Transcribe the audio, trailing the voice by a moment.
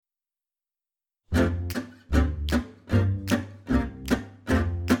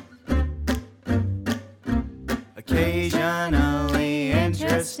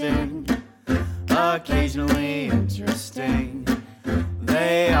interesting. Occasionally interesting.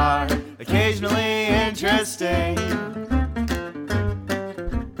 They are occasionally interesting.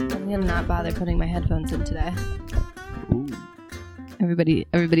 I'm gonna not bother putting my headphones in today. Ooh.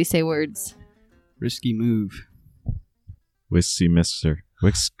 Everybody say words. Risky move. Whiskey mixer.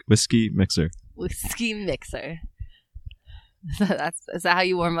 Whiskey mixer. Whiskey mixer. Is that how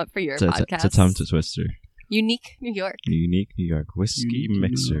you warm up for your podcast? It's a tongue twister. Unique New York. Unique New York. Whiskey Unique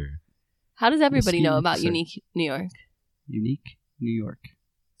mixer. New York. How does everybody Whiskey know about mixer. Unique New York? Unique New York.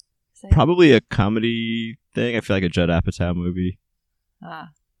 Say- Probably a comedy thing. I feel like a Judd Apatow movie. But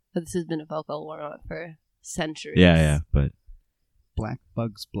this has been a vocal warm up for centuries. Yeah. But Black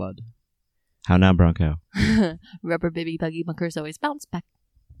Bug's Blood. how now, Bronco? Rubber baby buggy bunkers always bounce back.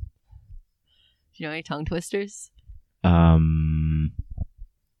 Do you know any tongue twisters? No,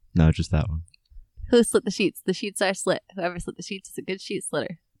 just that one. Who slit the sheets? The sheets are slit. Whoever slit the sheets is a good sheet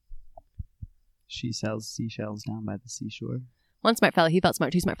slitter. She sells seashells down by the seashore. One smart fella, he felt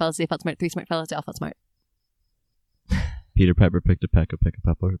smart. Two smart fellas, they felt smart. Three smart fellas, they all felt smart. Peter Pepper picked a peck of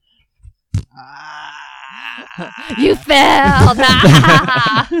pepper. You failed!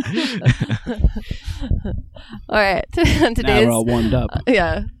 All right. Now Today's we're all warmed up.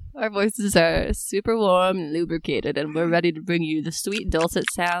 yeah. Our voices are super warm and lubricated, and we're ready to bring you the sweet, dulcet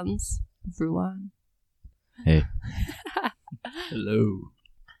sounds of Ruan. Hey. Hello.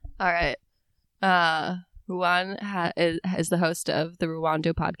 All right. Ruan is the host of the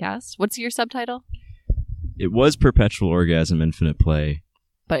Ruando podcast. What's your subtitle? It was Perpetual Orgasm Infinite Play.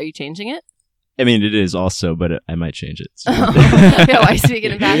 But are you changing it? I mean, it is also, but I might change it. So. Yeah, why are you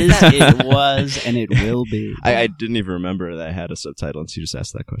speaking in It past is, tense? it was, and it will be. I didn't even remember that I had a subtitle until you just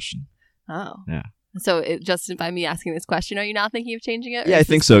asked that question. Oh. Yeah. So just by me asking this question, are you now thinking of changing it? or Yeah, I is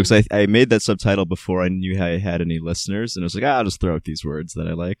think this- so, because I made that subtitle before I knew I had any listeners, and I was like, I'll just throw out these words that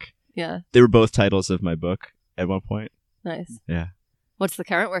I like. Yeah. They were both titles of my book at one point. Nice. Yeah. What's the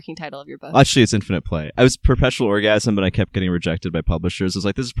current working title of your book? Actually, it's Infinite Play. I was Perpetual Orgasm, but I kept getting rejected by publishers. I was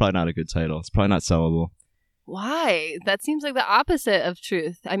like, this is probably not a good title. It's probably not sellable. Why? That seems like the opposite of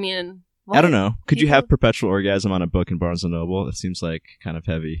truth. I mean, why? I don't know. Could you have People- Perpetual Orgasm on a book in Barnes & Noble? It seems like kind of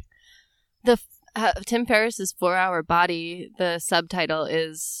heavy. Tim Ferriss's 4-Hour Body, the subtitle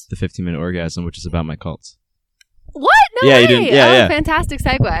is... The 15-minute Orgasm, which is about my cult. What? No Yeah, way! you didn't- yeah, Oh, yeah. Fantastic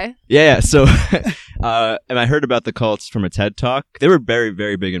segue. Yeah. So, and I heard about the cults from a TED Talk. They were very,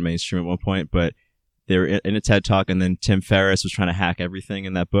 very big in mainstream at one point, but they were in a TED Talk, and then Tim Ferriss was trying to hack everything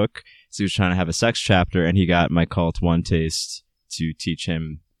in that book. So he was trying to have a sex chapter, and he got my cult One Taste to teach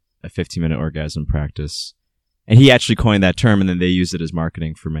him a 15-minute orgasm practice. And he actually coined that term, and then they used it as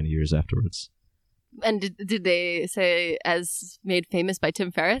marketing for many years afterwards. And did they say as made famous by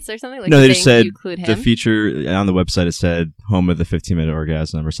Tim Ferriss or something? Like No, they saying just said you include him? the feature on the website, it said home of the 15-minute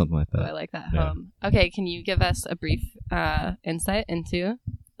orgasm or something like Oh, that. I like that. Yeah. Okay, can you give us a brief insight into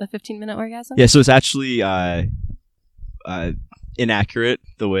the 15-minute orgasm? Yeah, so it's actually inaccurate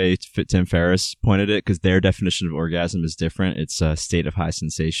the way Tim Ferriss pointed it, because their definition of orgasm is different. It's a state of high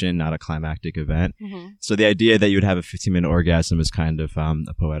sensation, not a climactic event. Mm-hmm. So the idea that you would have a 15-minute orgasm is kind of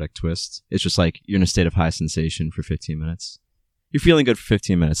a poetic twist. It's just like you're in a state of high sensation for 15 minutes. You're feeling good for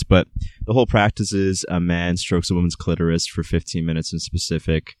 15 minutes, but the whole practice is a man strokes a woman's clitoris for 15 minutes in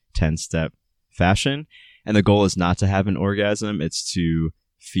specific 10-step fashion. And the goal is not to have an orgasm. It's to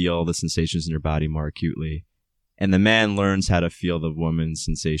feel the sensations in your body more acutely. And the man learns how to feel the woman's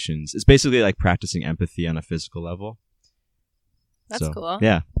sensations. It's basically like practicing empathy on a physical level. That's cool.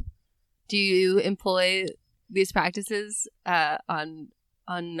 Yeah. Do you employ these practices on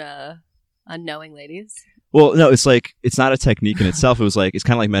unknowing ladies? Well, no, it's like, it's not a technique in itself. It was like, it's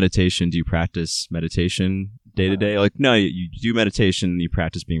kind of like meditation. Do you practice meditation day to day? Like, no, you do meditation and you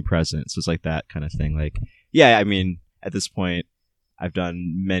practice being present. So it's like that kind of thing. Like, yeah, I mean, at this point, I've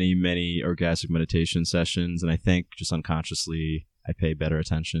done many, many orgasmic meditation sessions, and I think just unconsciously I pay better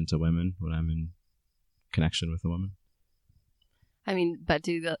attention to women when I'm in connection with a woman. I mean, but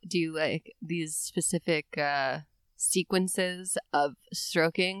do you like these specific sequences of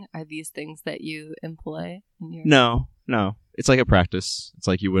stroking? Are these things that you employ in your... No. It's like a practice. It's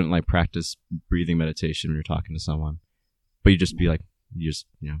like you wouldn't like practice breathing meditation when you're talking to someone, but you just be like,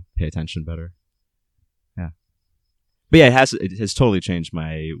 pay attention better. Yeah. But yeah, it has totally changed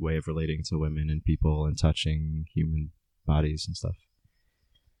my way of relating to women and people and touching human bodies and stuff.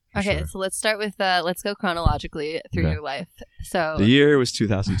 For Okay, sure. so let's start with let's go chronologically through Okay. your life. So The year was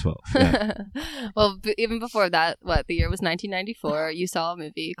 2012. Yeah. well, even before that, the year was 1994. You saw a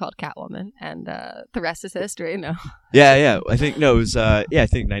movie called Catwoman, and the rest is history. No, yeah. I think, no, it was, I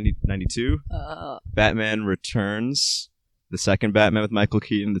think 92. uh, Batman Returns the second Batman with Michael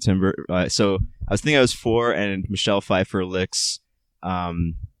Keaton, the Timber. So I was thinking I was 4, and Michelle Pfeiffer licks, what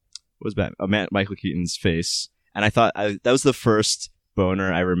was Michael Keaton's face, and I thought that was the first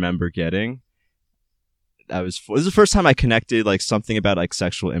boner I remember getting. This was the first time I connected like something about like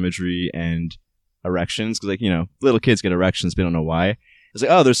sexual imagery and erections, because like, you know, little kids get erections, but they don't know why. It's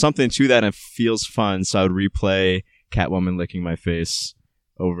like, oh, there's something to that, and it feels fun. So I would replay Catwoman licking my face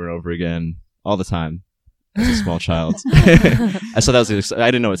over and over again all the time as a small child. I thought that was, I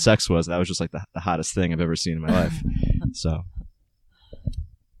didn't know what sex was. That was just like the hottest thing I've ever seen in my life. So,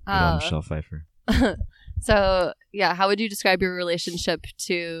 Michelle Pfeiffer. So, yeah, how would you describe your relationship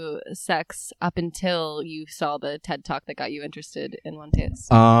to sex up until you saw the TED Talk that got you interested in One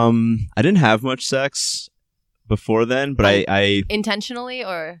Taste? I didn't have much sex before then, but I intentionally,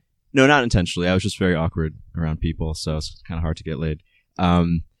 or no, not intentionally. I was just very awkward around people, so it's kind of hard to get laid.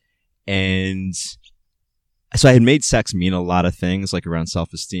 And so I had made sex mean a lot of things, like around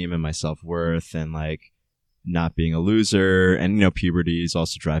self-esteem and my self-worth, and like not being a loser, and, you know, puberty is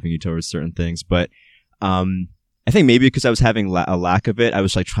also driving you towards certain things. But I think maybe because I was having a lack of it, I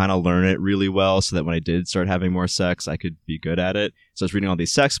was like trying to learn it really well so that when I did start having more sex, I could be good at it. So I was reading all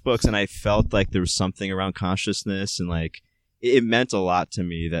these sex books, and I felt like there was something around consciousness, and like it meant a lot to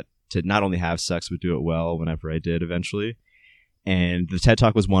me that to not only have sex but do it well whenever I did eventually. And the TED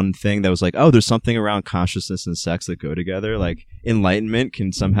Talk was one thing that was like, oh, there's something around consciousness and sex that go together. Like enlightenment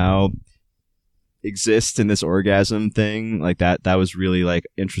can somehow exist in this orgasm thing. Like that was really like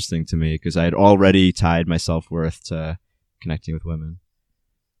interesting to me, because I had already tied my self-worth to connecting with women.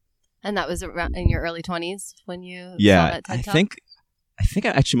 And that was around in your early 20s when you saw that TED Talk? I think I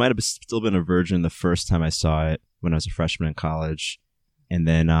actually might have still been a virgin the first time I saw it, when I was a freshman in college. And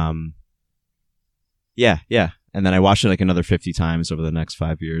then yeah. And then I watched it like another 50 times over the next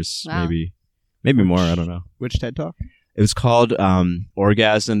 5 years. Wow. Maybe more, I don't know. Which TED Talk? It was called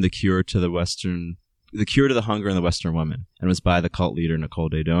Orgasm, the Cure to the Hunger in the Western Woman. And it was by the cult leader Nicole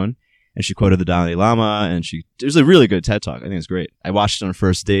Daedone. And she quoted the Dalai Lama, and it was a really good TED Talk. I think it was great. I watched it on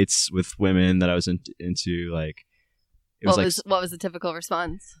first dates with women that I was into. Like, what was the typical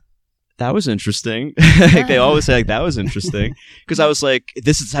response? That was interesting. Like, they always say like, that was interesting, because I was like,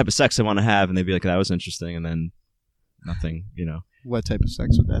 this is the type of sex I want to have, and they'd be like, that was interesting, and then nothing, you know. What type of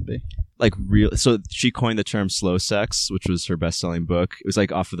sex would that be? Like real. So she coined the term slow sex, which was her best-selling book. It was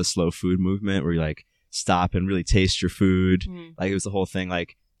like off of the slow food movement, where you like stop and really taste your food. Like it was the whole thing,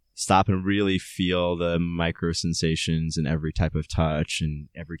 like stop and really feel the micro sensations in every type of touch and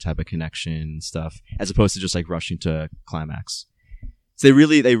every type of connection and stuff, as opposed to just like rushing to climax. So they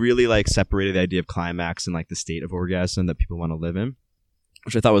really like separated the idea of climax and like the state of orgasm that people want to live in,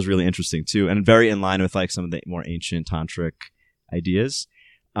 which I thought was really interesting too, and very in line with like some of the more ancient tantric ideas.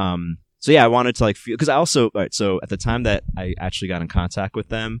 So yeah, I wanted to like feel, because I also, so at the time that I actually got in contact with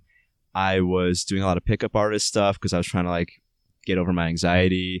them, I was doing a lot of pickup artist stuff, because I was trying to like get over my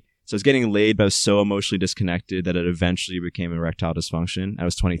anxiety. So I was getting laid, but I was so emotionally disconnected that it eventually became erectile dysfunction. I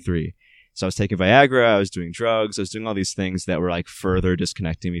was 23. So I was taking Viagra, I was doing drugs, I was doing all these things that were like further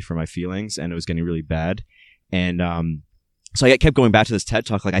disconnecting me from my feelings, and it was getting really bad. And so I kept going back to this TED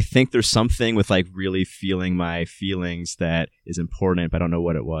Talk. Like, I think there's something with like really feeling my feelings that is important, but I don't know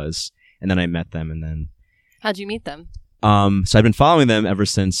what it was. And then I met them, and then... How'd you meet them? So I've been following them ever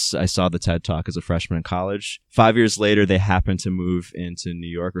since I saw the TED Talk as a freshman in college. 5 years later, they happened to move into New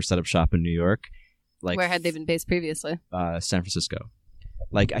York, or set up shop in New York. Like, where had they been based previously? San Francisco.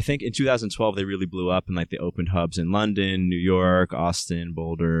 Like, I think in 2012, they really blew up, and like they opened hubs in London, New York, Austin,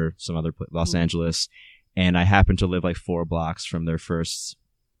 Boulder, some other Los Angeles. And I happened to live like 4 blocks from their first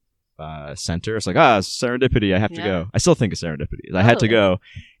center. It's like, serendipity. I have to go. I still think it's serendipity. I had to go.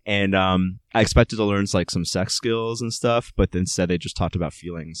 And I expected to learn like some sex skills and stuff, but instead they just talked about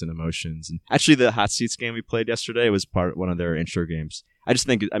feelings and emotions. And actually, the Hot Seats game we played yesterday was one of their intro games. I just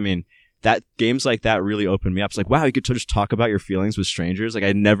think, I mean, that games like that really opened me up. It's like, wow, you could just talk about your feelings with strangers. Like,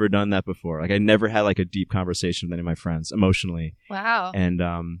 I'd never done that before. Like, I never had like a deep conversation with any of my friends emotionally. Wow. And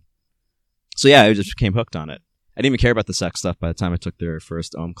so yeah, I just became hooked on it. I didn't even care about the sex stuff by the time I took their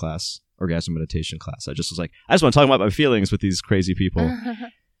first OM class, orgasm meditation class. I just was like, I just want to talk about my feelings with these crazy people.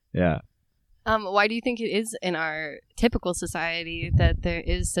 Yeah. Why do you think it is in our typical society that there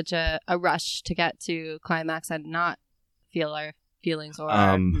is such a rush to get to climax and not feel our feelings or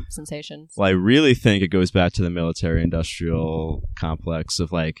our sensations? Well, I really think it goes back to the military-industrial complex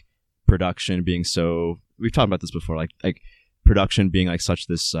of like production being so... We've talked about this before, like production being like such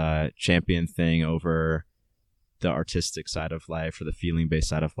this champion thing over the artistic side of life or the feeling-based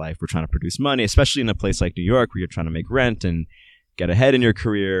side of life. We're trying to produce money, especially in a place like New York where you're trying to make rent and get ahead in your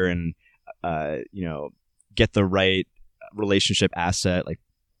career and, you know, get the right relationship asset. Like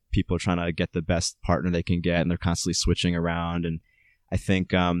people are trying to get the best partner they can get, and they're constantly switching around. And I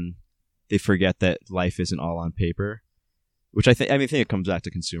think they forget that life isn't all on paper, which I think it comes back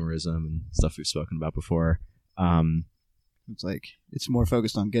to consumerism and stuff we've spoken about before. It's like it's more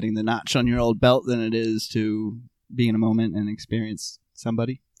focused on getting the notch on your old belt than it is to be in a moment and experience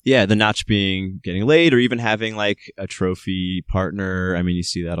somebody. Yeah, the notch being getting laid or even having like a trophy partner. I mean, you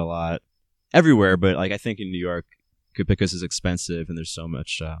see that a lot everywhere, but like I think in New York, because it's expensive and there's so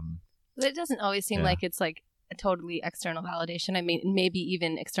much. But it doesn't always seem like it's like a totally external validation. I mean, maybe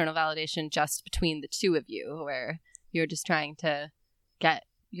even external validation just between the two of you, where you're just trying to get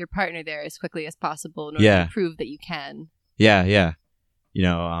your partner there as quickly as possible in order to prove that you can. Yeah. You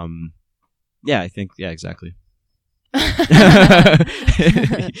know, I think, exactly.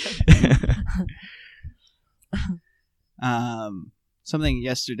 Something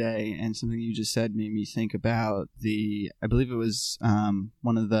yesterday and something you just said made me think about I believe it was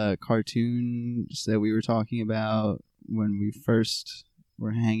one of the cartoons that we were talking about when we first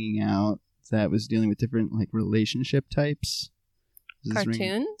were hanging out that was dealing with different like relationship types.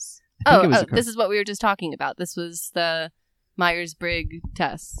 Cartoons? This is what we were just talking about. This was the Myers-Briggs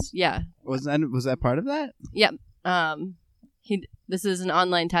test. Yeah. Was that part of that? Yep. This is an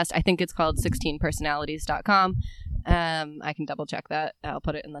online test. I think it's called 16personalities.com. I can double check that. I'll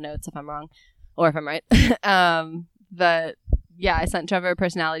put it in the notes if I'm wrong or if I'm right. But yeah, I sent Trevor a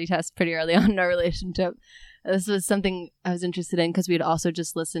personality test pretty early on in our relationship. This was something I was interested in because we had also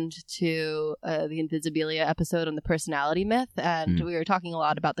just listened to the Invisibilia episode on the personality myth, and we were talking a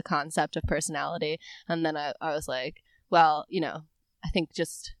lot about the concept of personality. And then I was like, well, you know, I think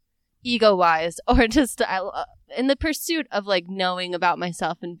just ego-wise or just in the pursuit of like knowing about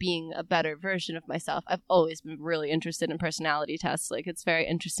myself and being a better version of myself, I've always been really interested in personality tests. Like, it's very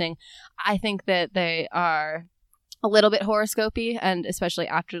interesting. I think that they are a little bit horoscopy, and especially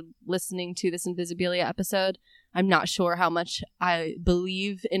after listening to this Invisibilia episode, I'm not sure how much I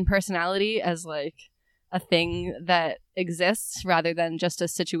believe in personality as like a thing that exists rather than just a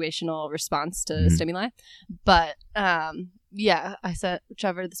situational response to stimuli. But yeah, I sent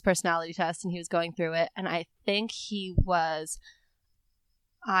Trevor this personality test and he was going through it, and I think he was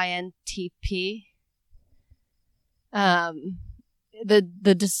INTP.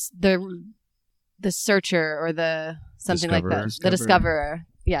 The searcher or the something like that. The discoverer.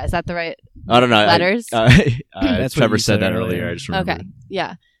 Yeah, is that the right I don't know. letters? That's Trevor said that earlier. I just remembered. Okay,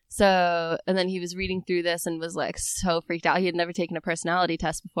 yeah. So, and then he was reading through this and was like so freaked out. He had never taken a personality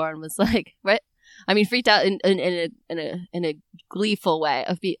test before and was like, "What?" I mean, freaked out in a gleeful way.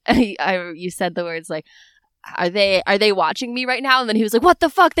 You said the words like, Are they watching me right now? And then he was like, what the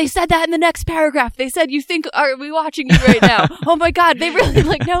fuck? They said that in the next paragraph. They said, are we watching you right now? Oh my God, they really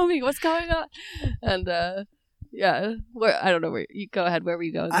like know me. What's going on? And yeah, I don't know where you go ahead. Where were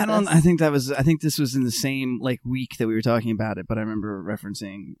you going? I think this was in the same like week that we were talking about it, but I remember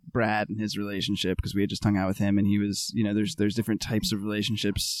referencing Brad and his relationship because we had just hung out with him, and he was, you know, there's different types of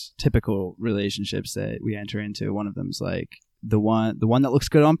relationships, typical relationships that we enter into. One of them is like the one that looks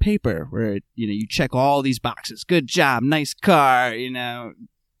good on paper, where, you know, you check all these boxes, good job, nice car, you know,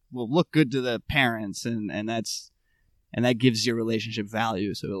 will look good to the parents, and that gives your relationship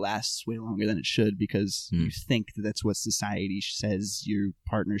value, so it lasts way longer than it should because you think that that's what society says your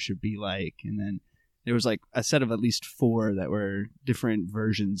partner should be like. And then there was like a set of at least 4 that were different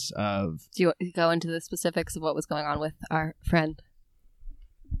versions of... Do you go into the specifics of what was going on with our friend?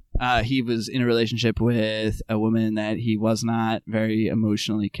 He was in a relationship with a woman that he was not very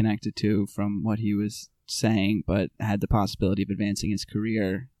emotionally connected to from what he was saying, but had the possibility of advancing his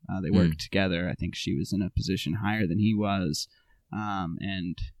career. They worked together. I think she was in a position higher than he was.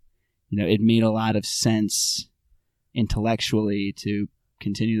 And, you know, it made a lot of sense intellectually to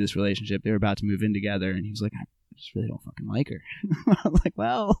continue this relationship. They were about to move in together, and he was like, I just really don't fucking like her. I'm like,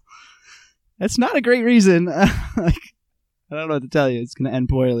 well, that's not a great reason. Like, I don't know what to tell you. It's going to end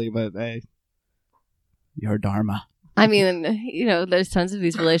poorly, but hey, your dharma. I mean, you know, there's tons of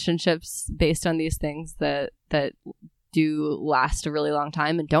these relationships based on these things that do last a really long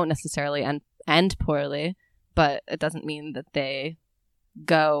time and don't necessarily end poorly, but it doesn't mean that they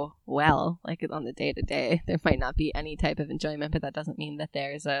go well. Like on the day to day, there might not be any type of enjoyment, but that doesn't mean that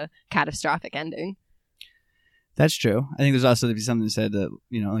there's a catastrophic ending. That's true. I think there's also something said that,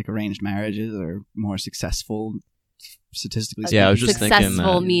 you know, like arranged marriages are more successful statistically. Yeah, I was just thinking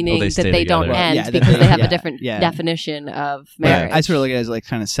successful meaning that they don't end because they have a different definition of marriage. I sort of look at it as like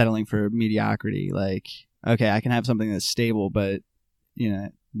kind of settling for mediocrity. Like, okay, I can have something that's stable, but, you know,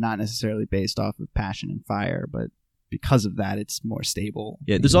 not necessarily based off of passion and fire, but because of that, it's more stable.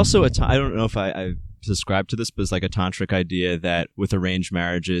 Yeah, there's also I don't know if I subscribe to this, but it's like a tantric idea that with arranged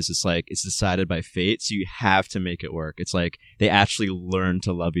marriages, it's like it's decided by fate, so you have to make it work. It's like they actually learn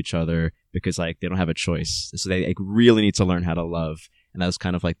to love each other because like they don't have a choice, so they like, really need to learn how to love. And that was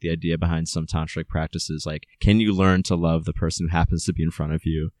kind of like the idea behind some tantric practices. Like, can you learn to love the person who happens to be in front of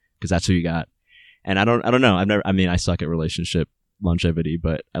you because that's who you got? And I don't know. I suck at relationship longevity,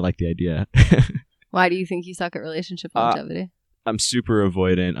 but I like the idea. Why do you think you suck at relationship longevity? I'm super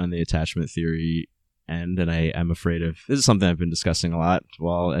avoidant on the attachment theory end, and I'm afraid of. This is something I've been discussing a lot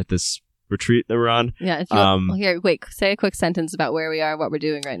while at this retreat that we're on. Yeah. Here, wait. Say a quick sentence about where we are, what we're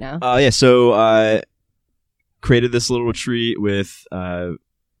doing right now. Yeah. So, created this little retreat with a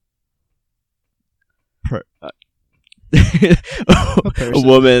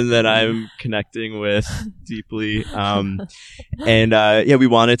woman that I'm connecting with deeply. We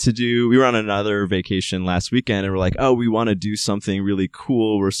wanted to we were on another vacation last weekend and we're like, oh, we want to do something really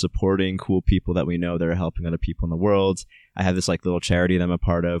cool. We're supporting cool people that we know that are helping other people in the world. I have this like little charity that I'm a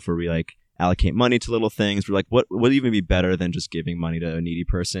part of where we like allocate money to little things. We're like, what would even be better than just giving money to a needy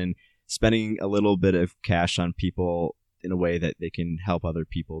person, spending a little bit of cash on people in a way that they can help other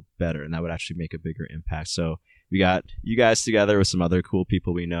people better. And that would actually make a bigger impact. So we got you guys together with some other cool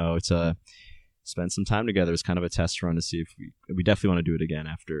people we know to spend some time together. It's kind of a test run to see if we definitely want to do it again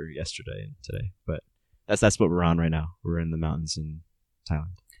after yesterday and today. But that's what we're on right now. We're in the mountains in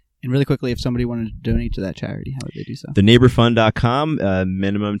Thailand. And really quickly, if somebody wanted to donate to that charity, how would they do so? TheNeighborFund.com,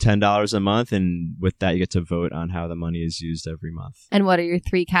 minimum $10 a month. And with that, you get to vote on how the money is used every month. And what are your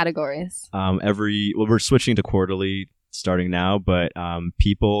 3 categories? We're switching to quarterly starting now, but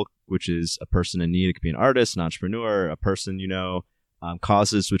people, which is a person in need. It could be an artist, an entrepreneur, a person you know.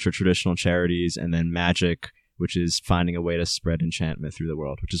 Causes, which are traditional charities, and then magic, which is finding a way to spread enchantment through the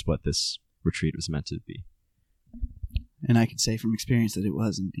world, which is what this retreat was meant to be. And I can say from experience that it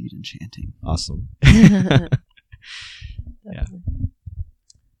was indeed enchanting. Awesome. Yeah.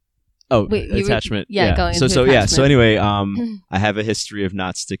 Oh, wait, attachment. Going into So attachment. So anyway, I have a history of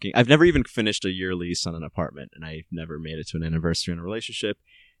not sticking. I've never even finished a year lease on an apartment, and I've never made it to an anniversary in a relationship.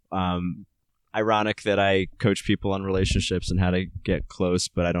 Ironic that I coach people on relationships and how to get close,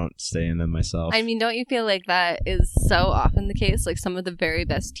 but I don't stay in them myself. I mean, don't you feel like that is so often the case? Like some of the very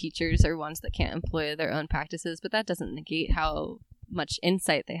best teachers are ones that can't employ their own practices, but that doesn't negate how much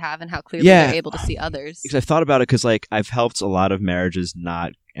insight they have and how clearly they're able to see others. Because I've thought about it because like I've helped a lot of marriages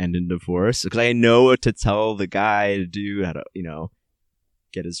not end in divorce because I know what to tell the guy to do, how to,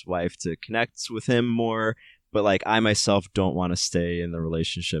 get his wife to connect with him more. But like I myself don't want to stay in the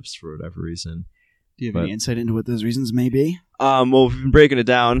relationships for whatever reason. Do you have any insight into what those reasons may be? Well, we've been breaking it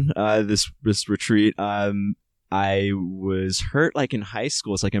down this retreat. I was hurt like in high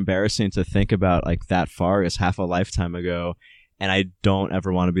school. It's like embarrassing to think about like that far. It's half a lifetime ago. And I don't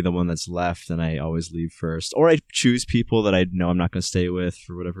ever want to be the one that's left, and I always leave first. Or I choose people that I know I'm not going to stay with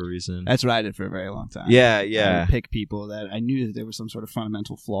for whatever reason. That's what I did for a very long time. Yeah. I would pick people that I knew that there was some sort of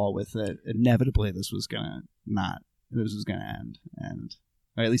fundamental flaw with that inevitably this was going to end. And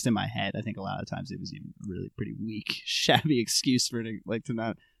or at least in my head, I think a lot of times it was even a really pretty weak, shabby excuse for it, like to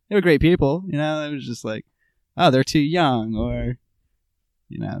not. They were great people, It was just like, oh, they're too young, or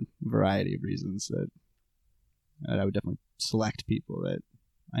a variety of reasons that I would definitely select people that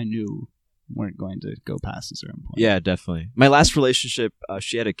I knew weren't going to go past a certain point. Yeah, definitely. My last relationship,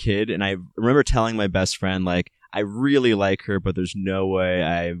 she had a kid, and I remember telling my best friend, like, I really like her, but there's no way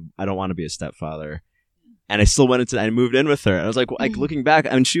I don't want to be a stepfather. And I still I moved in with her. And I was like, looking back,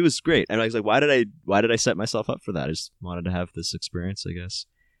 I mean, she was great. And I was like, why did I set myself up for that? I just wanted to have this experience, I guess,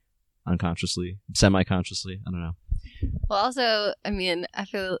 unconsciously, semi-consciously. I don't know. Well, also, I mean, I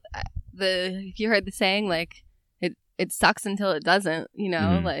feel you heard the saying, like, it sucks until it doesn't,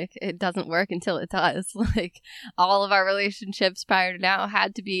 Mm-hmm. like it doesn't work until it does. Like all of our relationships prior to now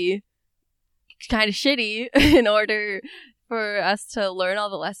had to be kind of shitty in order for us to learn all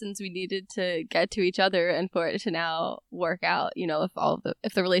the lessons we needed to get to each other and for it to now work out.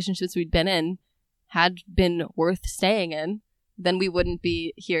 If the relationships we'd been in had been worth staying in, then we wouldn't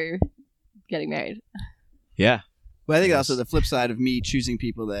be here getting married. Yeah. Well, I think also the flip side of me choosing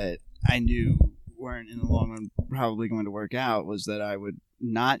people that I knew weren't in the long run probably going to work out was that I would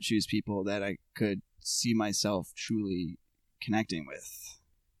not choose people that I could see myself truly connecting with.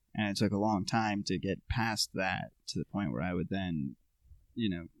 And it took a long time to get past that to the point where I would then,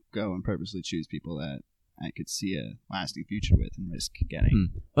 go and purposely choose people that I could see a lasting future with and risk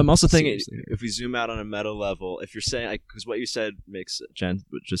getting. I'm also thinking, if we zoom out on a meta level, if you're saying, like, because what you said makes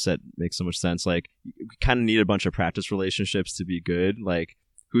so much sense. Like, we kind of need a bunch of practice relationships to be good. Like,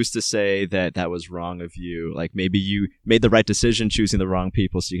 who's to say that that was wrong of you? Like maybe you made the right decision choosing the wrong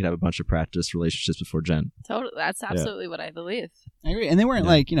people so you could have a bunch of practice relationships before Jen. Totally. That's absolutely what I believe. I agree. And they weren't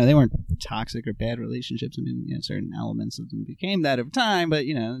they weren't toxic or bad relationships. I mean, certain elements of them became that over time, but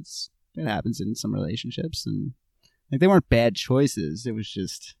it happens in some relationships, and like they weren't bad choices. It was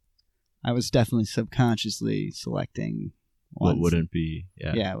just I was definitely subconsciously selecting ones. What wouldn't be?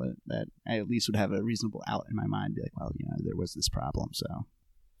 Yeah. That I at least would have a reasonable out in my mind. Be like, well, there was this problem, so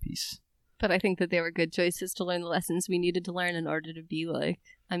peace. But I think that they were good choices to learn the lessons we needed to learn in order to be like,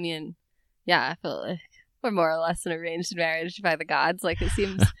 I feel like we're more or less an arranged marriage by the gods. Like, it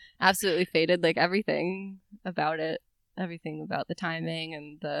seems absolutely fated. Like, everything about it, everything about the timing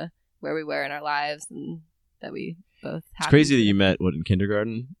and where we were in our lives, and that we both It's crazy that you met, in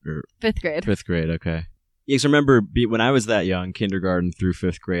kindergarten? Or 5th grade. 5th grade, okay. Yeah, 'cause I remember when I was that young, kindergarten through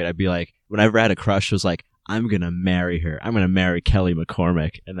 5th grade, I'd be like, whenever I had a crush, I was like, I'm going to marry her. I'm going to marry Kelly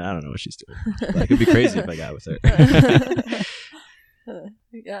McCormick. And I don't know what she's doing. Like, it'd be crazy if I got with her.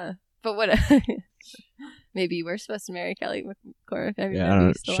 Yeah. But what? Maybe you were supposed to marry Kelly McCormick. I don't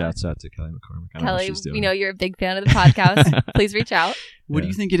know. Shouts out to Kelly McCormick. I don't know what Kelly, she's doing. we know you're a big fan of the podcast. Please reach out. What do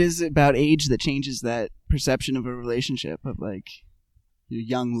you think it is about age that changes that perception of a relationship? Of like,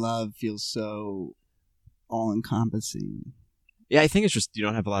 young love feels so all-encompassing. Yeah, I think it's just you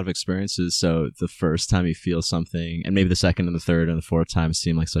don't have a lot of experiences, so the first time you feel something, and maybe the second and the third and the fourth time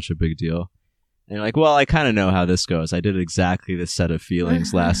seem like such a big deal. And you're like, well, I kind of know how this goes. I did exactly this set of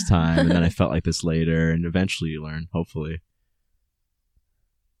feelings last time, and then I felt like this later, and eventually you learn, hopefully.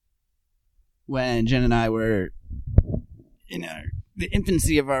 When Jen and I were in the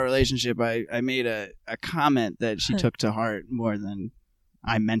infancy of our relationship, I made a comment that she took to heart more than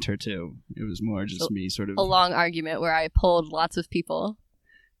I meant her to. It was more just me sort of... A long argument where I pulled lots of people.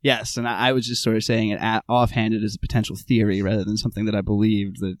 Yes, and I was just sort of saying it offhanded as a potential theory rather than something that I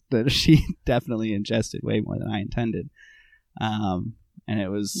believed that she definitely ingested way more than I intended. And it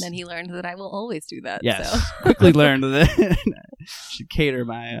was... And then he learned that I will always do that. Yes, so. quickly learned that I should cater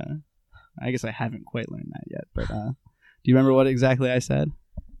my... I guess I haven't quite learned that yet, but do you remember what exactly I said?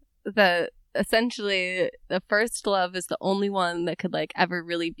 Essentially, the first love is the only one that could like ever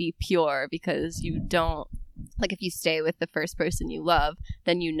really be pure, because you don't, like, if you stay with the first person you love,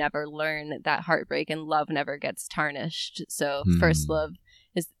 then you never learn that heartbreak, and love never gets tarnished. So first love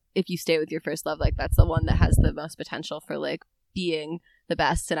is, if you stay with your first love, like, that's the one that has the most potential for like being the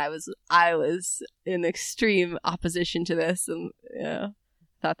best. And I was in extreme opposition to this, and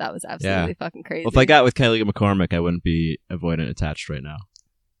thought that was absolutely fucking crazy. Well, if I got with Kelly McCormick, I wouldn't be avoidant attached right now.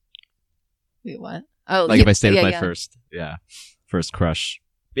 Wait, what? Oh, like if I stayed with my first crush.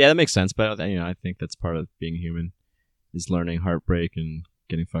 Yeah, that makes sense. But I think that's part of being human, is learning heartbreak and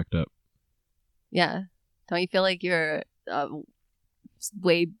getting fucked up. Yeah, don't you feel like you're a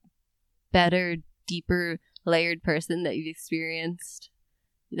way better, deeper, layered person that you've experienced,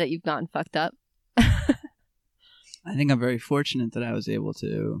 that you've gotten fucked up? I think I'm very fortunate that I was able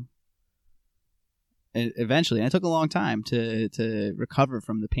to. Eventually, and it took a long time to recover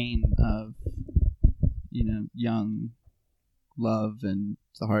from the pain of, young love and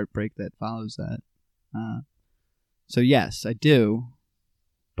the heartbreak that follows that. So yes, I do,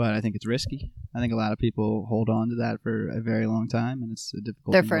 but I think it's risky. I think a lot of people hold on to that for a very long time, and it's a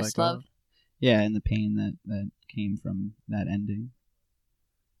difficult. Their thing first to let go love. of. Yeah, and the pain that came from that ending.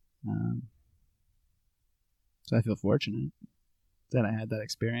 So I feel fortunate that I had that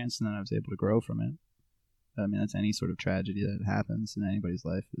experience, and then I was able to grow from it. I mean, that's any sort of tragedy that happens in anybody's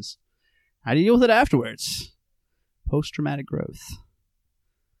life, is how do you deal with it afterwards? Post-traumatic growth.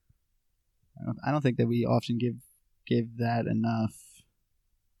 I don't think that we often give that enough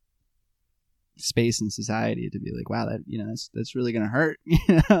space in society to be like, wow, that that's really gonna hurt.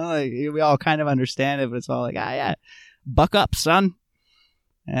 Like, we all kind of understand it, but it's all like, yeah, buck up, son.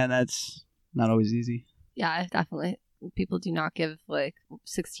 And that's not always easy. Yeah, definitely. People do not give like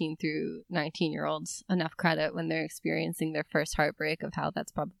 16 through 19-year-olds enough credit when they're experiencing their first heartbreak, of how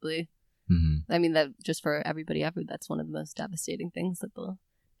that's probably, I mean, that just for everybody ever, that's one of the most devastating things that they'll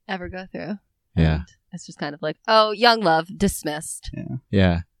ever go through. Yeah. And it's just kind of like, oh, young love, dismissed.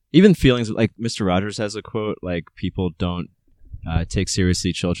 Yeah. Even feelings, like Mr. Rogers has a quote, like, people don't take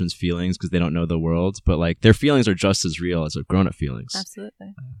seriously children's feelings because they don't know the world, but like their feelings are just as real as grown-up feelings.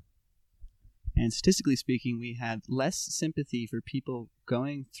 Absolutely. And statistically speaking, we have less sympathy for people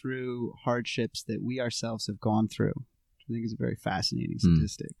going through hardships that we ourselves have gone through, which I think is a very fascinating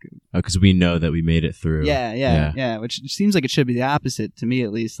statistic. Because we know that we made it through. Yeah. Which seems like it should be the opposite to me,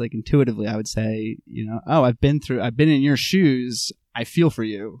 at least. Like, intuitively, I would say, I've been in your shoes. I feel for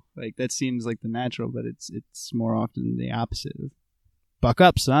you. Like, that seems like the natural, but it's more often the opposite of buck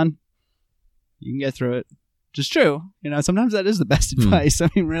up, son. You can get through it. Just true. Sometimes that is the best advice. I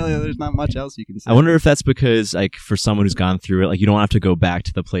mean, really, there's not much else you can say. I wonder if that's because, like, for someone who's gone through it, like, you don't have to go back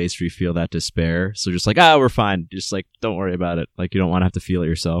to the place where you feel that despair. So just like, we're fine. Just like, don't worry about it. Like, you don't want to have to feel it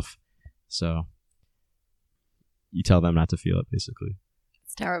yourself. So you tell them not to feel it, basically.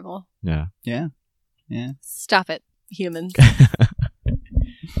 It's terrible. Yeah. Yeah. Stop it, humans.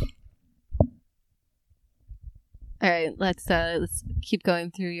 All right, let's keep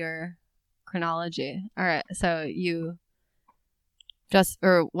going through your chronology. All right, so you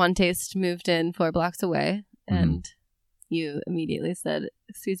One Taste moved in 4 blocks away, and you immediately said,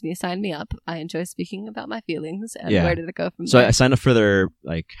 "Excuse me, sign me up. I enjoy speaking about my feelings." And where did it go from there? So I signed up for their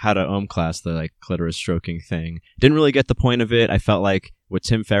like how to ohm class, the like clitoris stroking thing. Didn't really get the point of it. I felt like what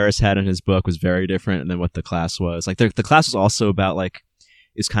Tim Ferriss had in his book was very different than what the class was. Like the class was also about like,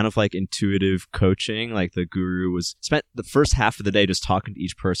 it's kind of like intuitive coaching. Like the guru spent the first half of the day just talking to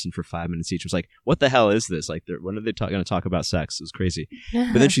each person for 5 minutes each. It was like, what the hell is this? Like, when are they going to talk about sex? It was crazy.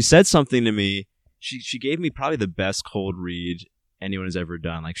 But then she said something to me. She gave me probably the best cold read anyone has ever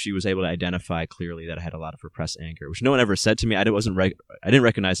done. Like, she was able to identify clearly that I had a lot of repressed anger, which no one ever said to me. I didn't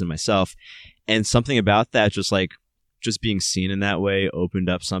recognize in myself. And something about that, just being seen in that way opened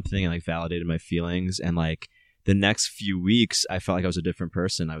up something and like validated my feelings. And like, the next few weeks, I felt like I was a different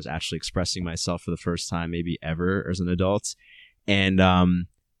person. I was actually expressing myself for the first time, maybe ever, as an adult. And a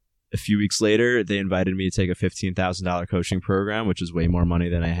few weeks later, they invited me to take a $15,000 coaching program, which is way more money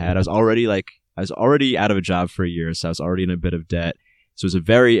than I had. I was already out of a job for a year, so I was already in a bit of debt. So it was a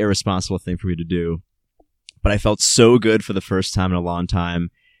very irresponsible thing for me to do. But I felt so good for the first time in a long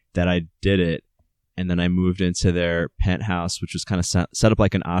time that I did it. And then I moved into their penthouse, which was kind of set up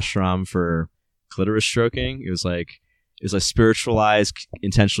like an ashram for clitoris stroking. It was a spiritualized,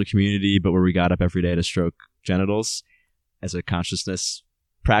 intentional community, but where we got up every day to stroke genitals as a consciousness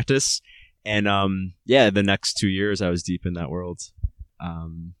practice. And the next 2 years I was deep in that world,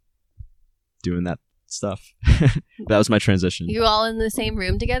 doing that stuff. That was my transition. You all in the same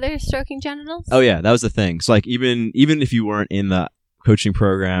room together stroking genitals? Oh yeah, that was the thing. So like even if you weren't in the coaching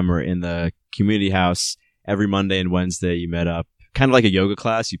program or in the community house, every Monday and Wednesday you met up. Kind of like a yoga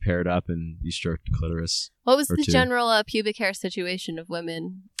class, you paired up and you stroked the clitoris. What was the general pubic hair situation of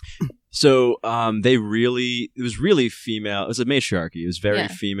women? So it was really female. It was a matriarchy. It was very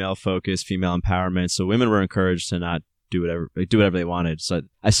female focused, female empowerment. So women were encouraged to not do whatever they wanted. So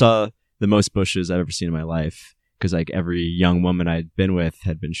I saw the most bushes I've ever seen in my life because like every young woman I'd been with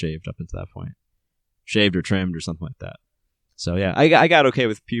had been shaved up until that point, shaved or trimmed or something like that. So yeah, I got okay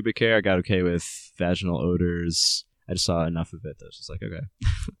with pubic hair. I got okay with vaginal odors. I just saw enough of it that was just like, okay.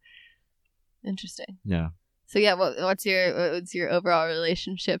 Interesting. Yeah. So yeah, what's your overall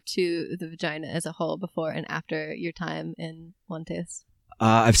relationship to the vagina as a whole before and after your time in One Taste?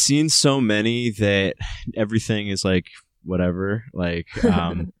 I've seen so many that everything is like whatever. Like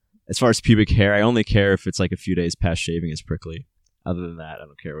as far as pubic hair, I only care if it's like a few days past shaving is prickly. Other than that, I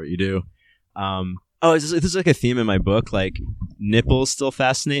don't care what you do. This is like a theme in my book. Like nipples still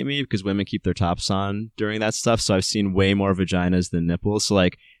fascinate me because women keep their tops on during that stuff. So I've seen way more vaginas than nipples. So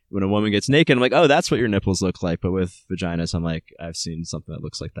like when a woman gets naked, I'm like, oh, that's what your nipples look like. But with vaginas, I'm like, I've seen something that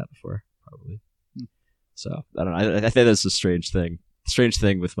looks like that before, probably. So I don't know. I think that's a strange thing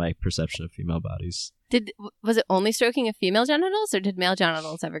with my perception of female bodies. Was it only stroking of female genitals, or did male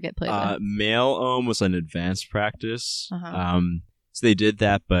genitals ever get played with? Male ohm was an advanced practice. Uh-huh. So they did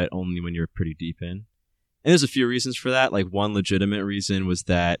that, but only when you're pretty deep in. And there's a few reasons for that. Like one legitimate reason was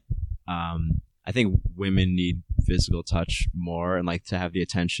that I think women need physical touch more, and like to have the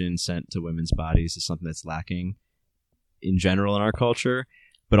attention sent to women's bodies is something that's lacking in general in our culture.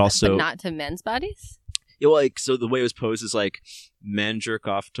 But also not to men's bodies? Yeah, well, like, so the way it was posed is like men jerk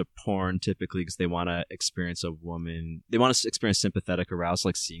off to porn typically because they want to experience a woman. They want to experience sympathetic arousal,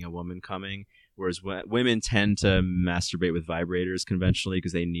 like seeing a woman coming. Whereas women tend to masturbate with vibrators conventionally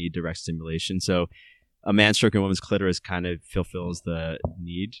because they need direct stimulation. So a man stroking a woman's clitoris kind of fulfills the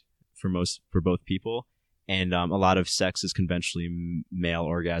need for both people. And a lot of sex is conventionally male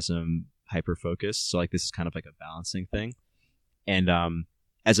orgasm hyper focused. So like this is kind of like a balancing thing. And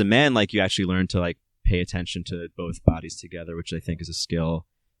as a man, like you actually learn to like pay attention to both bodies together, which I think is a skill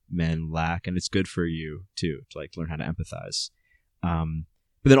men lack, and it's good for you too to like learn how to empathize.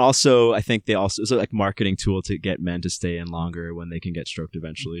 But then also, I think it's like marketing tool to get men to stay in longer when they can get stroked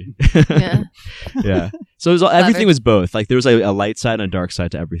eventually. Yeah. Yeah. So everything was both. Like there was a light side and a dark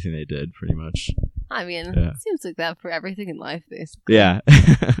side to everything they did, pretty much. I mean, It seems like that for everything in life, basically. Yeah.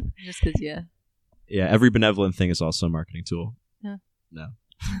 Just because, yeah. Yeah. Every benevolent thing is also a marketing tool. Yeah. No.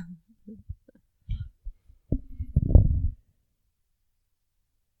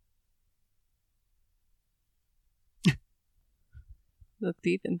 Look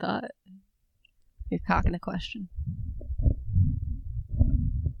deep in thought. You're cocking a question.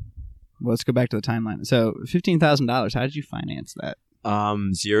 Well, let's go back to the timeline. So $15,000. How did you finance that?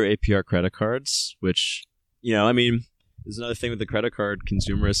 Zero APR credit cards, which, I mean, there's another thing with the credit card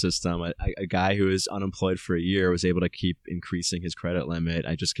consumer system. A guy who was unemployed for a year was able to keep increasing his credit limit.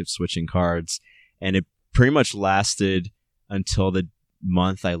 I just kept switching cards, and it pretty much lasted until the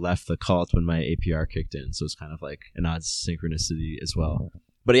month I left the cult when my APR kicked in. So it's kind of like an odd synchronicity as well.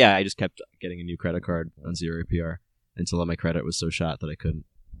 But yeah, I just kept getting a new credit card on zero APR until my credit was so shot that I couldn't.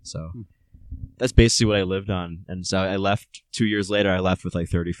 So that's basically what I lived on. And so I left 2 years later. I left with like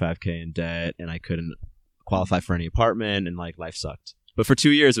 $35K in debt, and I couldn't qualify for any apartment, and like life sucked. But for 2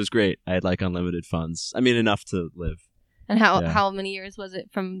 years it was great. I had like unlimited funds. I mean, enough to live. And how many years was it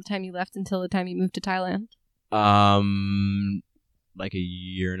from the time you left until the time you moved to Thailand? Like a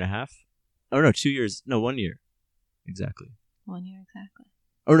year and a half. Oh no, 2 years. No, 1 year. Exactly. 1 year exactly.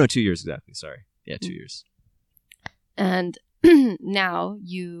 Oh no, 2 years exactly. Sorry. Yeah, 2 years. And now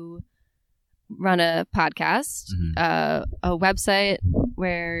you run a podcast, a website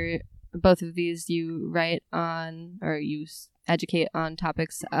where both of these you write on or you educate on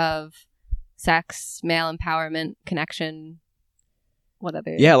topics of sex, male empowerment, connection, what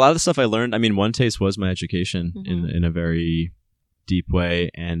other? Yeah, a lot of the stuff I learned. I mean, One Taste was my education in a very deep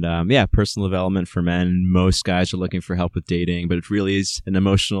way, and personal development for men. Most guys are looking for help with dating, but it really is an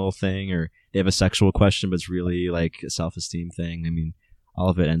emotional thing, or they have a sexual question, but it's really like a self-esteem thing. I mean, all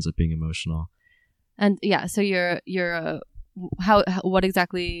of it ends up being emotional. And yeah, so you're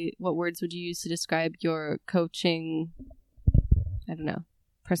what words would you use to describe your coaching? I don't know,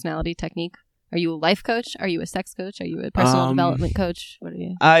 personality technique. Are you a life coach? Are you a sex coach? Are you a personal development coach? What are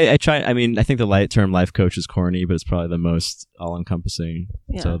you? I try. I mean, I think the term life coach is corny, but it's probably the most all-encompassing.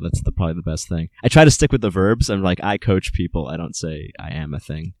 Yeah. So that's probably the best thing. I try to stick with the verbs. I'm like, I coach people. I don't say I am a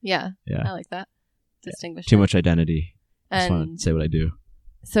thing. Yeah. Yeah. I like that. Distinguish. Too much identity. I just want to say what I do.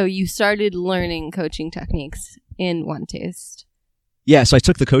 So you started learning coaching techniques in One Taste. Yeah, so I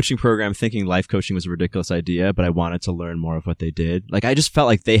took the coaching program thinking life coaching was a ridiculous idea, but I wanted to learn more of what they did. Like, I just felt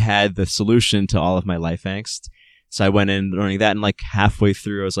like they had the solution to all of my life angst. So I went in learning that, and like halfway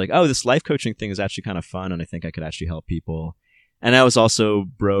through, I was like, oh, this life coaching thing is actually kind of fun, and I think I could actually help people. And I was also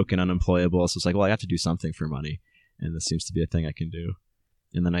broke and unemployable, so it's like, well, I have to do something for money, and this seems to be a thing I can do.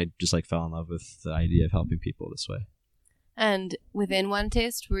 And then I just like fell in love with the idea of helping people this way. And within One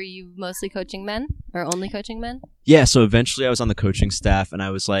Taste, were you mostly coaching men or only coaching men? Yeah, so eventually I was on the coaching staff, and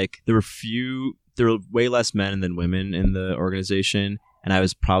I was like, there were way less men than women in the organization, and I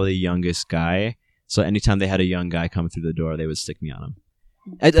was probably the youngest guy. So anytime they had a young guy come through the door, they would stick me on him.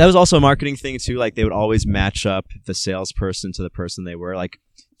 That was also a marketing thing too. Like, they would always match up the salesperson to the person they were. Like,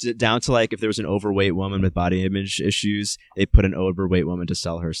 down to like if there was an overweight woman with body image issues, they put an overweight woman to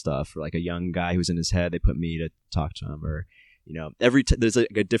sell her stuff. Or like a young guy who's in his head, they put me to talk to him. Or there's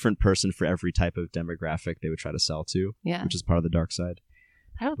a different person for every type of demographic they would try to sell to. Yeah, which is part of the dark side.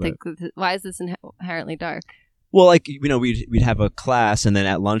 Why is this inherently dark? Well, like, we'd have a class, and then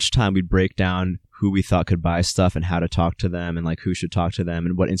at lunchtime we'd break down who we thought could buy stuff and how to talk to them, and like who should talk to them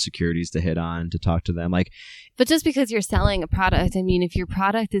and what insecurities to hit on to talk to them. Like, but just because you're selling a product, I mean, if your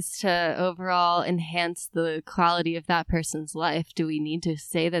product is to overall enhance the quality of that person's life, do we need to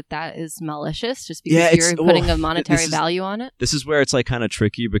say that is malicious just because you're putting a monetary value on it? This is where it's like kind of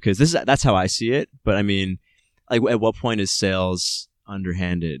tricky, because that's how I see it. But I mean, like, at what point is sales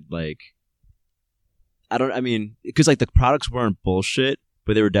underhanded? Like, because like the products weren't bullshit,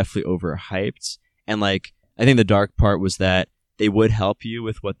 but they were definitely overhyped. And like, I think the dark part was that they would help you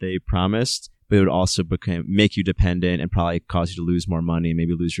with what they promised, but it would also make you dependent and probably cause you to lose more money,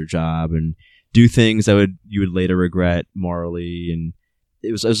 maybe lose your job, and do things that you would later regret morally. And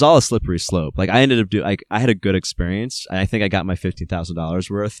it was all a slippery slope. Like, I ended up I had a good experience. I think I got my $15,000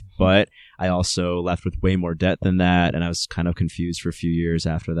 worth, but I also left with way more debt than that, and I was kind of confused for a few years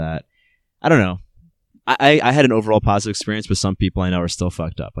after that. I don't know. I had an overall positive experience, but some people I know are still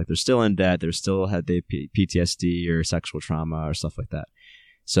fucked up. Like, they're still in debt. They're still had PTSD or sexual trauma or stuff like that.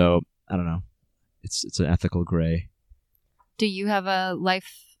 So I don't know. It's an ethical gray. Do you have a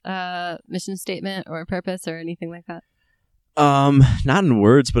life mission statement or purpose or anything like that? Not in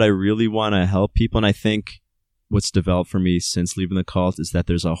words, but I really want to help people. And I think what's developed for me since leaving the cult is that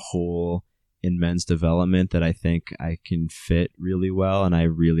there's a hole in men's development that I think I can fit really well. And I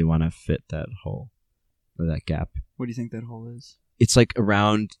really want to fit that hole. Or that gap. What do you think that hole is? It's like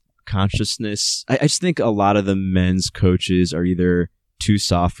around consciousness. I just think a lot of the men's coaches are either too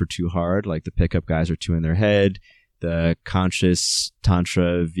soft or too hard. Like, the pickup guys are too in their head. The conscious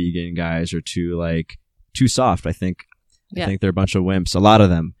tantra vegan guys are too soft. I think Yeah. I think they're a bunch of wimps, a lot of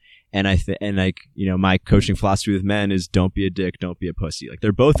them. And my coaching philosophy with men is don't be a dick, don't be a pussy. Like,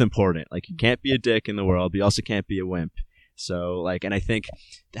 they're both important. Like, you can't be a dick in the world, but you also can't be a wimp. So, like, and I think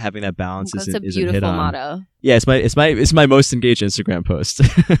having that balance That's isn't a beautiful hit on. motto. Yeah, it's my most engaged Instagram post.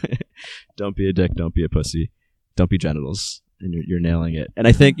 Don't be a dick, don't be a pussy, don't be genitals, and you're nailing it. And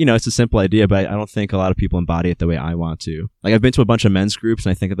I think, it's a simple idea, but I don't think a lot of people embody it the way I want to. Like, I've been to a bunch of men's groups,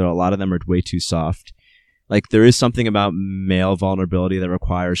 and I think that a lot of them are way too soft. Like, there is something about male vulnerability that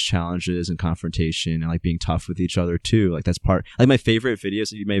requires challenges and confrontation and, like, being tough with each other too. Like, that's part. Like, my favorite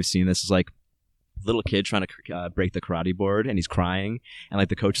videos, you may have seen this, is like little kid trying to break the karate board, and he's crying, and like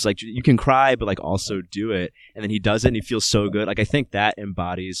the coach is like, you can cry, but like also do it, and then he does it and he feels so good. Like, I think that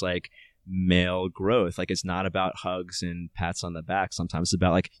embodies like male growth. Like, it's not about hugs and pats on the back. Sometimes it's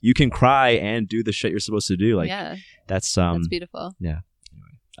about like, you can cry and do the shit you're supposed to do. Like, yeah, that's beautiful. Yeah,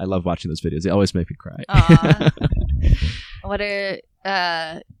 anyway, I love watching those videos. They always make me cry. What are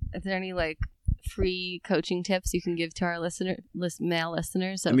is there any like free coaching tips you can give to our male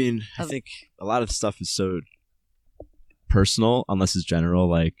listeners? I mean, I think a lot of stuff is so personal, unless it's general,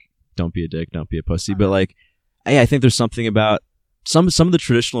 like, don't be a dick, don't be a pussy. But like, I think there's something about some of the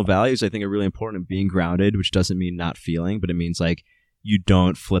traditional values I think are really important in being grounded, which doesn't mean not feeling, but it means like you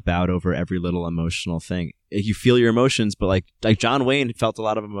don't flip out over every little emotional thing. You feel your emotions, but like John Wayne felt a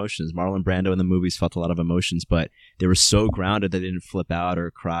lot of emotions. Marlon Brando in the movies felt a lot of emotions, but they were so grounded that they didn't flip out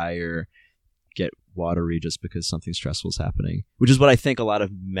or cry or get watery just because something stressful is happening, which is what I think a lot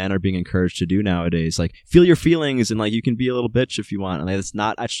of men are being encouraged to do nowadays. Like, feel your feelings, and like, you can be a little bitch if you want. And like, that's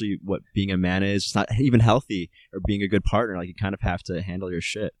not actually what being a man is. It's not even healthy, or being a good partner. Like, you kind of have to handle your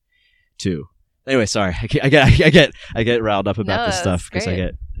shit too. Anyway, sorry, I get riled up about this stuff because I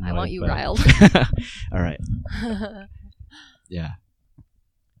get annoyed, I want you riled. All right. Yeah.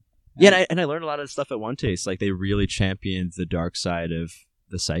 Yeah, and I learned a lot of stuff at One Taste. Like, they really championed the dark side of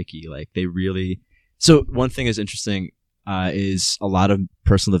the psyche. Like, they really. So one thing is interesting is a lot of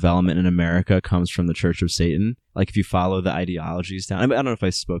personal development in America comes from the Church of Satan. Like, if you follow the ideologies down, I don't know if I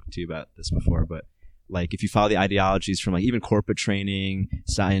spoke to you about this before, but like, if you follow the ideologies from like even corporate training,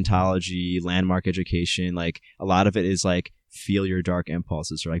 Scientology, landmark education, like a lot of it is like, feel your dark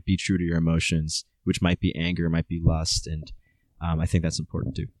impulses, or like be true to your emotions, which might be anger, might be lust, and I think that's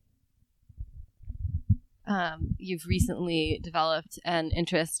important too. You've recently developed an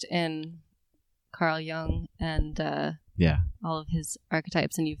interest in Carl Jung and all of his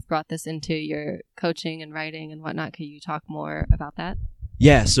archetypes, and you've brought this into your coaching and writing and whatnot. Could you talk more about that?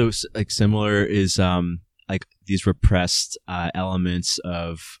 Yeah, so like similar is like these repressed elements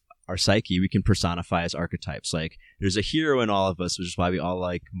of our psyche we can personify as archetypes. Like, there's a hero in all of us, which is why we all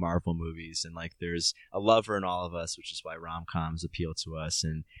like Marvel movies, and like there's a lover in all of us, which is why rom-coms appeal to us,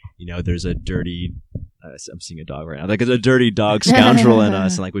 and there's a dirty I'm seeing a dog right now. Like, there's a dirty dog scoundrel in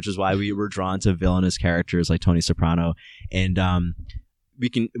us, and like, which is why we were drawn to villainous characters like Tony Soprano. And we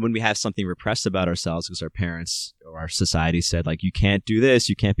can, when we have something repressed about ourselves because our parents or our society said like, you can't do this,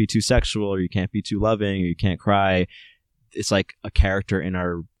 you can't be too sexual, or you can't be too loving, or you can't cry. It's like a character in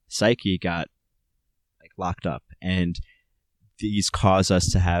our psyche got like locked up, and these cause us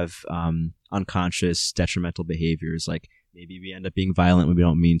to have unconscious detrimental behaviors. Like, maybe we end up being violent when we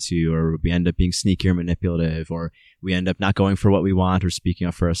don't mean to, or we end up being sneaky or manipulative, or we end up not going for what we want or speaking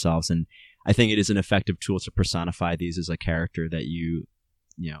up for ourselves. And I think it is an effective tool to personify these as a character that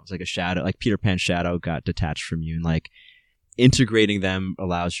it's like a shadow, like Peter Pan's shadow got detached from you, and like integrating them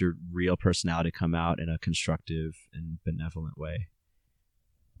allows your real personality to come out in a constructive and benevolent way.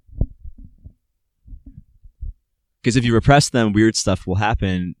 Because if you repress them, weird stuff will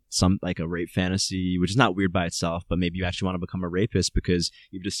happen. Some like a rape fantasy, which is not weird by itself, but maybe you actually want to become a rapist because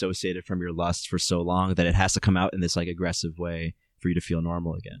you've dissociated from your lust for so long that it has to come out in this like aggressive way for you to feel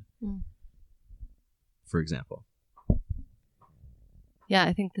normal again. For example. Yeah,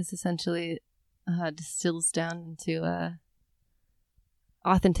 I think this essentially distills down into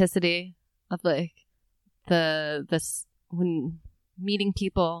authenticity of like this when meeting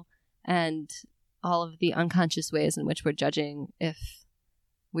people and all of the unconscious ways in which we're judging if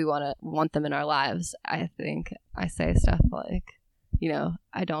we want them in our lives. I think I say stuff like,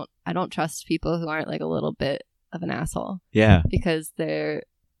 I don't trust people who aren't like a little bit of an asshole. Yeah. Because they're,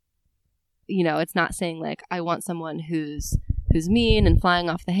 it's not saying like, I want someone who's mean and flying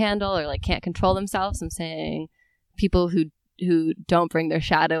off the handle or like can't control themselves. I'm saying people who don't bring their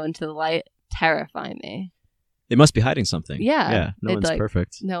shadow into the light terrify me. They must be hiding something. Yeah. No one's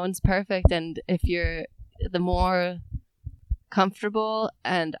perfect. No one's perfect. And if you're, the more comfortable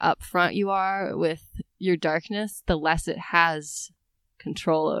and upfront you are with your darkness, the less it has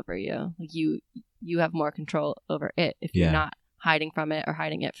control over you. Like you have more control over it if you're not hiding from it or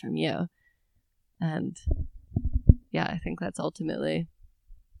hiding it from you. And yeah, I think that's ultimately.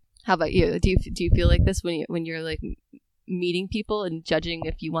 How about you? Do you feel like this when you're like meeting people and judging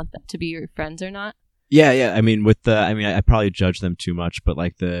if you want them to be your friends or not? Yeah. I mean, I probably judge them too much, but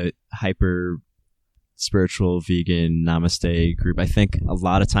like the hyper spiritual vegan namaste group, I think a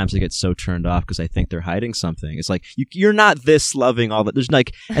lot of times I get so turned off because I think they're hiding something. It's like you're not this loving all that. There's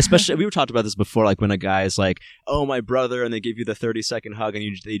like, especially we were talked about this before, like when a guy is like, oh, my brother, and they give you the 30-second hug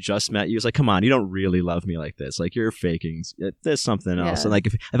and they just met you. It's like, come on, you don't really love me like this. Like you're faking. There's something else. And like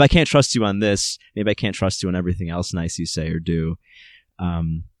if I can't trust you on this, maybe I can't trust you on everything else nice you say or do.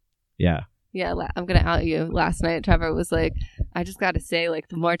 Yeah, I'm going to out you. Last night, Trevor was like, I just got to say, like,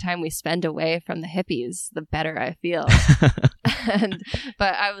 the more time we spend away from the hippies, the better I feel.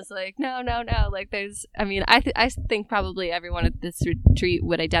 But I was like, no. Like, I think probably everyone at this retreat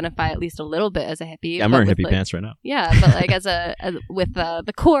would identify at least a little bit as a hippie. Yeah, I'm wearing hippie pants right now. Yeah, but like with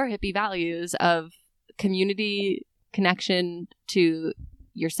the core hippie values of community, connection to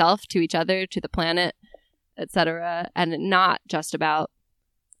yourself, to each other, to the planet, etc., and not just about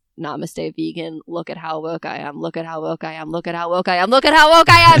namaste vegan, look at how woke I am, look at how woke I am, look at how woke I am, look at how woke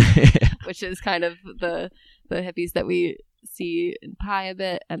I am, which is kind of the hippies that we see in Pi a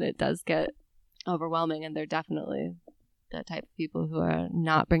bit, and it does get overwhelming, and they're definitely the type of people who are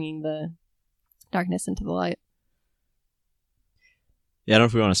not bringing the darkness into the light. Yeah, I don't know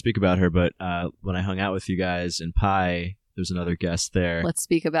if we want to speak about her, but when I hung out with you guys in Pi, there's another guest there. Let's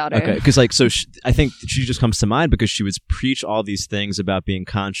speak about her. Okay, because like, so I think she just comes to mind because she would preach all these things about being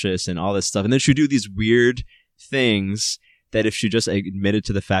conscious and all this stuff, and then she'd do these weird things that if she just admitted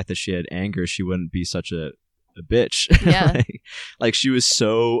to the fact that she had anger, she wouldn't be such a bitch. Yeah. like she was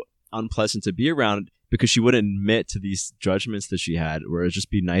so unpleasant to be around because she wouldn't admit to these judgments that she had, where it'd just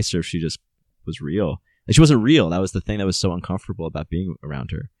be nicer if she just was real. And she wasn't real. That was the thing that was so uncomfortable about being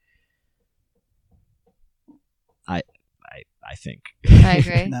around her. I think. I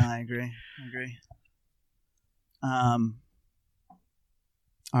agree. No, I agree.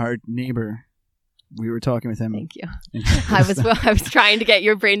 Our neighbor, we were talking with him. Thank you. I was trying to get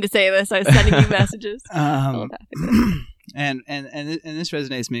your brain to say this. I was sending you messages. And this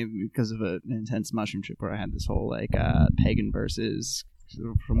resonates maybe because of an intense mushroom trip where I had this whole like pagan versus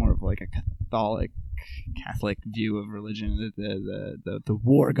from more of like a Catholic view of religion, the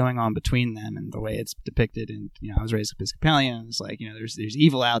war going on between them and the way it's depicted. And I was raised Episcopalian, and it's like there's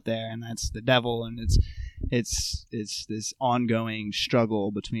evil out there, and that's the devil, and it's this ongoing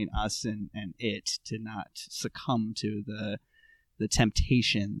struggle between us and it to not succumb to the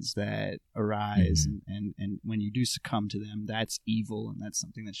temptations that arise, and when you do succumb to them, that's evil, and that's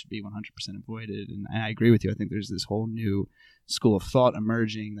something that should be 100% avoided. And I agree with you. I think there's this whole new school of thought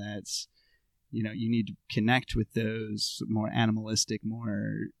emerging that's you need to connect with those more animalistic,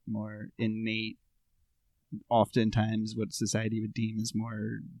 more innate, oftentimes what society would deem as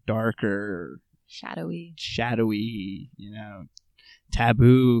more darker, shadowy,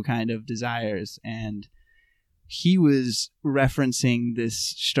 taboo kind of desires. And he was referencing this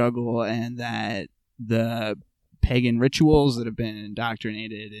struggle and that the pagan rituals that have been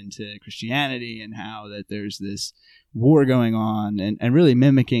indoctrinated into Christianity, and how that there's this war going on, and really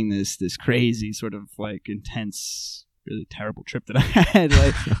mimicking this crazy sort of like intense, really terrible trip that I had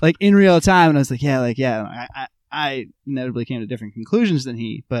like in real time. And I was like, I inevitably came to different conclusions than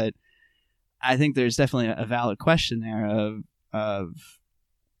he, but I think there's definitely a valid question there of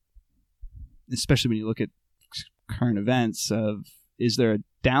especially when you look at current events, of is there a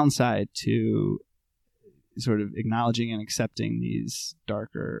downside to sort of acknowledging and accepting these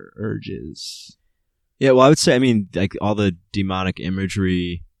darker urges? Yeah, well, I would say, like all the demonic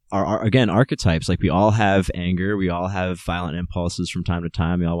imagery are again archetypes. Like we all have anger, we all have violent impulses from time to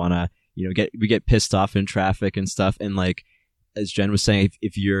time. We all want to, we get pissed off in traffic and stuff. And like as Jen was saying,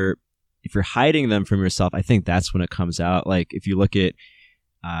 if you're hiding them from yourself, I think that's when it comes out. Like if you look at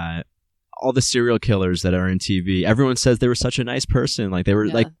all the serial killers that are in TV, everyone says they were such a nice person. Like they were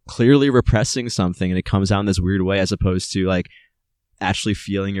like clearly repressing something, and it comes out in this weird way, as opposed to like actually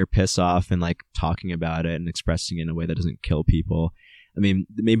feeling your piss off and like talking about it and expressing it in a way that doesn't kill people.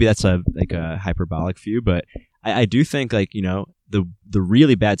 Maybe that's a hyperbolic view, but I do think like, the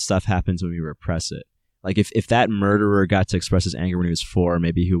really bad stuff happens when we repress it. Like if that murderer got to express his anger when he was 4,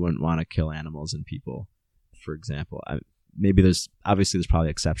 maybe he wouldn't want to kill animals and people, for example. Maybe there's probably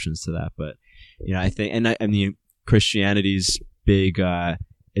exceptions to that, but I think, and Christianity's big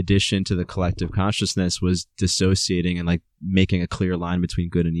addition to the collective consciousness was dissociating and like making a clear line between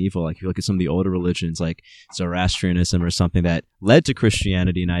good and evil. Like if you look at some of the older religions like Zoroastrianism or something that led to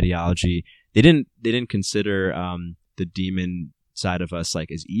Christianity and ideology, they didn't consider the demon side of us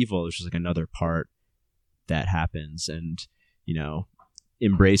like as evil. It's just like another part that happens, and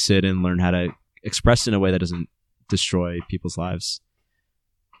embrace it and learn how to express it in a way that doesn't destroy people's lives.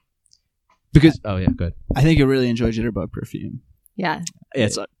 Because good. I think you'll really enjoy Jitterbug Perfume. Yeah.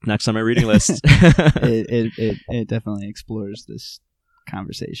 It's next on my reading list. It definitely explores this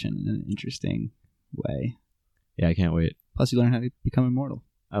conversation in an interesting way. Yeah, I can't wait. Plus, you learn how to become immortal.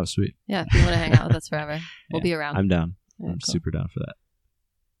 Oh, sweet. Yeah, if you want to hang out with us forever, we'll be around. I'm down. Yeah, I'm cool. super down for that.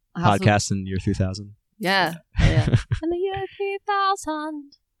 Also- Podcast in year 3000. Yeah. Yeah. In the year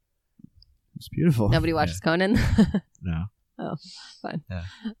 3000. It's beautiful. Nobody watches Conan. No. Oh, fine.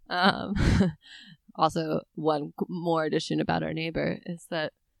 Yeah. Also, one more addition about our neighbor is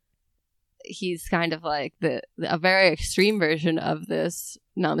that he's kind of like a very extreme version of this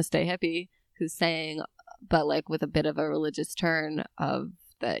Namaste hippie who's saying, but like with a bit of a religious turn of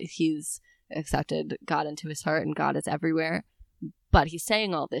that he's accepted God into his heart and God is everywhere. But he's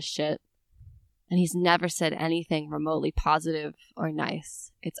saying all this shit and he's never said anything remotely positive or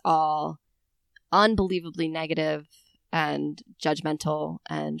nice. It's all unbelievably negative and judgmental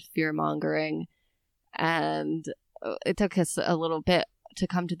and fear-mongering. And it took us a little bit to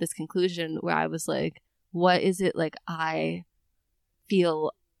come to this conclusion where I was like, what is it like I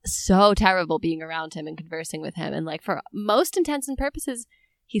feel so terrible being around him and conversing with him, and like for most intents and purposes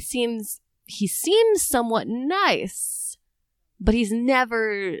he seems somewhat nice, but he's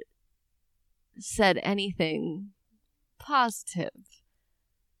never said anything positive.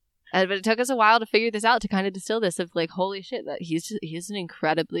 But it took us a while to figure this out, to kind of distill this of like, holy shit, that he's an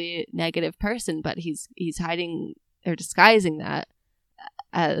incredibly negative person, but he's hiding or disguising that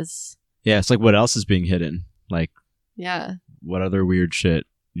as it's like what else is being hidden? Like what other weird shit,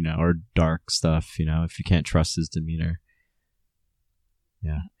 or dark stuff, if you can't trust his demeanor.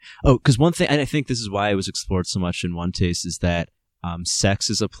 Yeah. Oh, because one thing, and I think this is why it was explored so much in One Taste, is that sex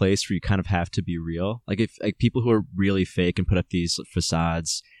is a place where you kind of have to be real. Like if people who are really fake and put up these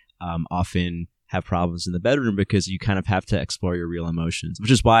facades often have problems in the bedroom because you kind of have to explore your real emotions,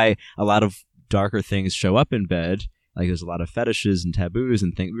 which is why a lot of darker things show up in bed. Like there's a lot of fetishes and taboos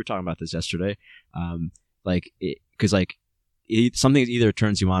and things. We were talking about this yesterday. Because something either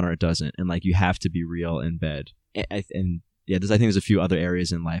turns you on or it doesn't, and like you have to be real in bed. I think there's a few other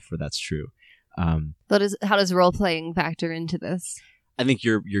areas in life where that's true. How does role playing factor into this? I think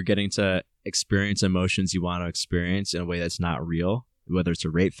you're getting to experience emotions you want to experience in a way that's not real, whether it's a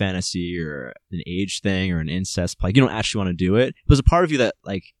rape fantasy or an age thing or an incest play. You don't actually want to do it. There's a part of you that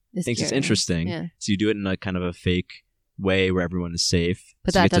like thinks it's interesting, so you do it in a kind of a fake way where everyone is safe.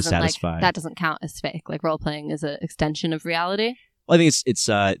 But so that you get doesn't to satisfy. that doesn't count as fake. Like role playing is an extension of reality. Well, I think it's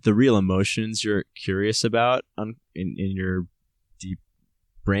the real emotions you're curious about in your deep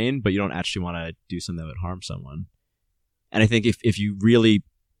brain, but you don't actually want to do something that would harm someone. And I think if you really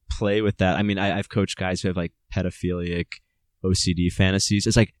play with that, I mean, I've coached guys who have like pedophilic OCD fantasies.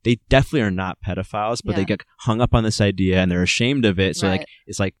 It's like they definitely are not pedophiles, but they get hung up on this idea and they're ashamed of it. So like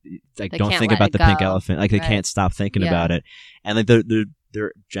it's like don't think about the pink elephant. Like they can't stop thinking about it. And like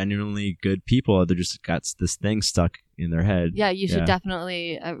they're genuinely good people. They just got this thing stuck in their head. Yeah, you should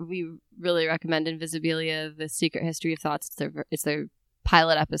definitely. We really recommend Invisibilia: The Secret History of Thoughts. It's their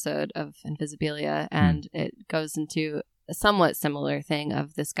pilot episode of Invisibilia, and it goes into a somewhat similar thing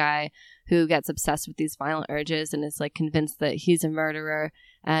of this guy who gets obsessed with these violent urges and is like convinced that he's a murderer,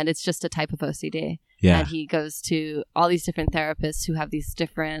 and it's just a type of OCD. Yeah. And he goes to all these different therapists who have these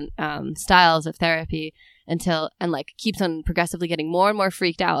different styles of therapy and keeps on progressively getting more and more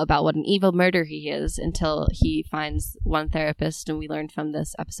freaked out about what an evil murderer he is, until he finds one therapist. And we learned from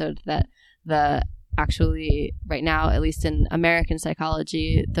this episode that actually right now, at least in American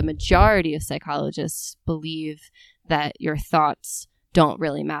psychology, the majority of psychologists believe that your thoughts don't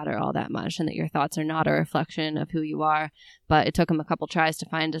really matter all that much, and that your thoughts are not a reflection of who you are. But it took him a couple tries to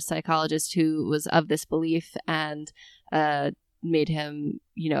find a psychologist who was of this belief, and made him,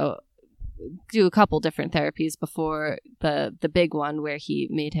 do a couple different therapies before the big one where he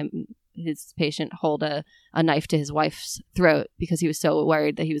made his patient hold a knife to his wife's throat because he was so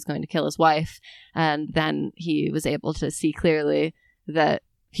worried that he was going to kill his wife. And then he was able to see clearly that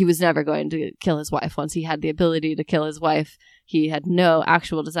he was never going to kill his wife. Once he had the ability to kill his wife, he had no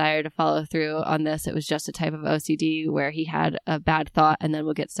actual desire to follow through on this. It was just a type of OCD where he had a bad thought and then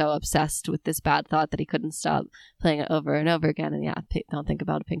would get so obsessed with this bad thought that he couldn't stop playing it over and over again. And don't think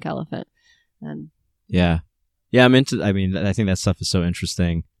about a pink elephant. And Yeah, I'm into. I mean, I think that stuff is so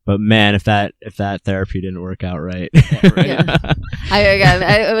interesting. But man, if that therapy didn't work out right, Yeah.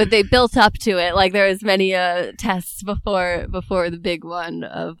 They built up to it. Like there was many tests before the big one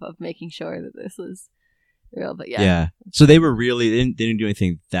of making sure that this was real. But yeah. So they were really they didn't do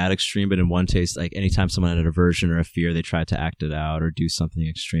anything that extreme. But in one case, like anytime someone had an aversion or a fear, they tried to act it out or do something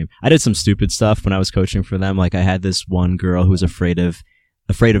extreme. I did some stupid stuff when I was coaching for them. Like I had this one girl who was afraid of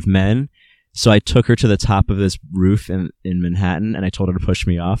men. So I took her to the top of this roof in Manhattan and I told her to push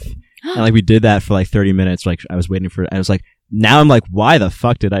me off. And like we did that for like 30 minutes. Like I was waiting for it. I was like, now I'm like, why the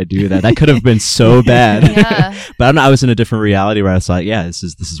fuck did I do that? That could have been so bad. Yeah. But I don't know. I was in a different reality where I was like, yeah, this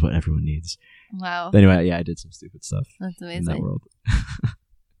is what everyone needs. Wow. But anyway, yeah, I did some stupid stuff. That's amazing. In that world.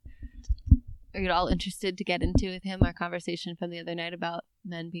 Are you all interested to get into with him our conversation from the other night about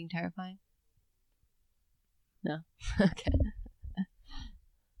men being terrifying? No. Okay.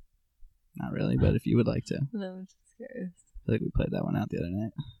 Not really, but if you would like to. No, I'm just curious. I feel like we played that one out the other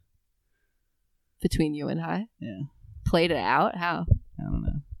night. Between you and I? Yeah. Played it out? How? I don't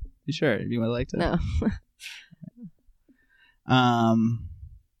know. You sure? If you would like to. No.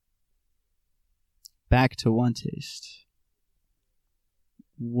 Back to One Taste.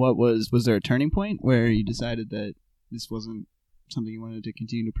 What was there a turning point where you decided that this wasn't something you wanted to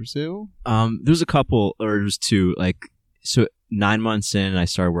continue to pursue? There's a couple, or there's two, like, so 9 months in, I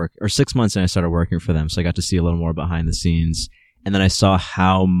started work, or 6 months in, I started working for them. So I got to see a little more behind the scenes. And then I saw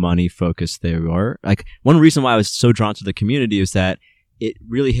how money focused they were. Like, one reason why I was so drawn to the community is that it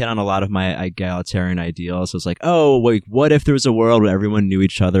really hit on a lot of my egalitarian ideals. So it's like, oh, wait, what if there was a world where everyone knew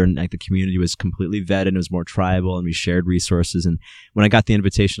each other and like the community was completely vetted and it was more tribal and we shared resources? And when I got the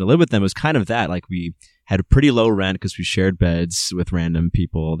invitation to live with them, it was kind of that. Like, we had a pretty low rent because we shared beds with random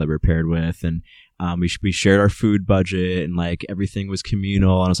people that we were paired with, and we shared our food budget, and like everything was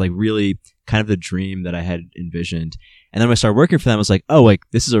communal, and it was like really kind of the dream that I had envisioned. And then when I started working for them, I was like, oh, like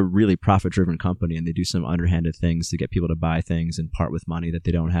this is a really profit-driven company, and they do some underhanded things to get people to buy things and part with money that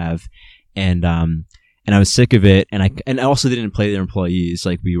they don't have. And I was sick of it, and I also didn't pay their employees.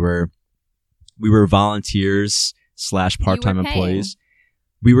 Like we were volunteers / part-time employees.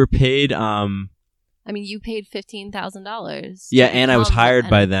 We were paid. I mean, you paid $15,000. Yeah, and I was hired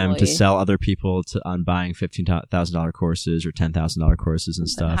by them to sell other people on buying $15,000 courses or $10,000 courses and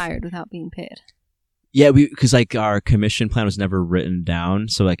stuff. Hired without being paid. Yeah, because like our commission plan was never written down,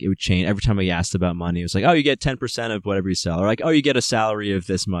 so like it would change every time we asked about money. It was like, oh, you get 10% of whatever you sell, or like, oh, you get a salary of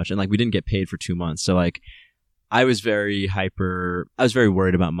this much, and like we didn't get paid for 2 months. So like, I was very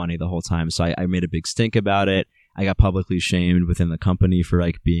worried about money the whole time. So I made a big stink about it. I got publicly shamed within the company for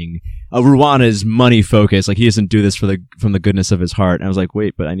like being, Ruwan is money focused. Like he doesn't do this from the goodness of his heart. And I was like,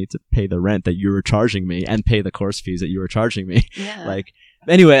 wait, but I need to pay the rent that you were charging me and pay the course fees that you were charging me. Yeah. Like,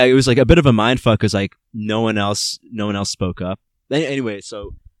 anyway, it was like a bit of a mindfuck because like no one else spoke up. Anyway,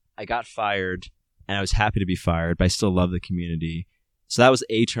 so I got fired and I was happy to be fired, but I still love the community. So that was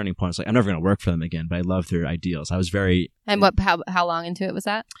a turning point. It's like, I'm never going to work for them again, but I loved their ideals. I was very... And how long into it was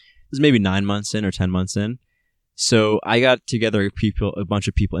that? It was maybe 9 months in or 10 months in. So I got together a bunch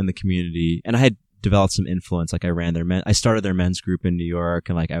of people in the community, and I had developed some influence. Like I started their men's group in New York,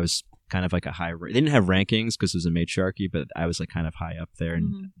 and like I was kind of like they didn't have rankings because it was a matriarchy, but I was like kind of high up there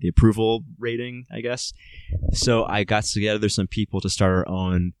in the approval rating, I guess. So I got together some people to start our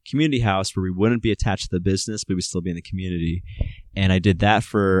own community house where we wouldn't be attached to the business, but we'd still be in the community. And I did that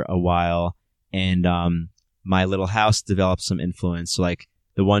for a while, and my little house developed some influence. So like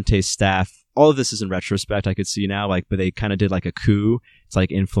the One Taste staff, all of this is in retrospect, I could see now, like, but they kind of did like a coup to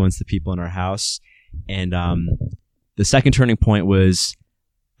like influence the people in our house. And the second turning point was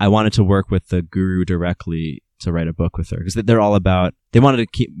I wanted to work with the guru directly to write a book with her, because they're all about, they wanted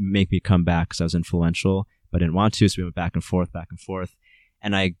to make me come back because I was influential, but I didn't want to. So we went back and forth.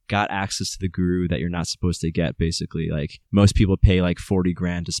 And I got access to the guru that you're not supposed to get, basically. Like most people pay like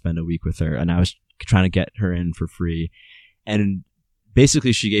 $40,000 to spend a week with her. And I was trying to get her in for free. And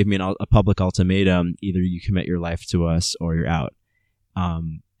basically she gave me a public ultimatum: either you commit your life to us or you're out.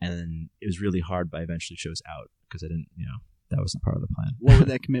 And then it was really hard, but I eventually chose out because I didn't, that wasn't part of the plan. What would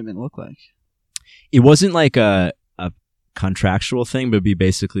that commitment look like? It wasn't like a contractual thing, but it'd be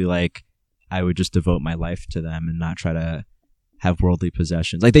basically like I would just devote my life to them and not try to have worldly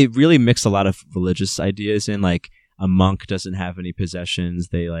possessions. Like they really mixed a lot of religious ideas in. Like a monk doesn't have any possessions.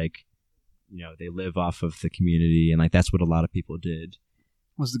 They like, they live off of the community, and like that's what a lot of people did.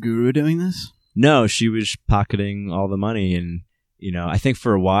 Was the guru doing this? No, she was pocketing all the money, and I think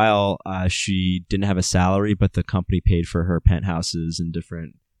for a while she didn't have a salary, but the company paid for her penthouses in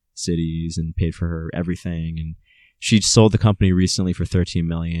different cities and paid for her everything. And she sold the company recently for $13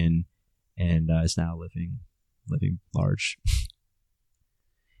 million, and is now living living large.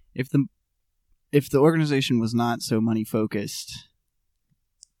 If the organization was not so money focused,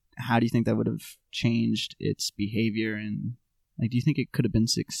 how do you think that would have changed its behavior? And like, do you think it could have been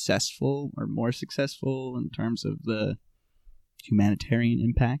successful or more successful in terms of the humanitarian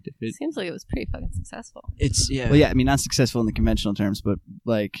impact? If it Seems like it was pretty fucking successful. well, yeah, I mean, not successful in the conventional terms, but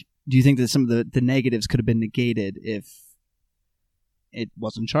like, do you think that some of the negatives could have been negated if it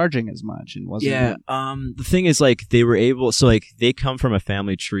wasn't charging as much and wasn't? Yeah. The thing is, like, they were able. So, like, they come from a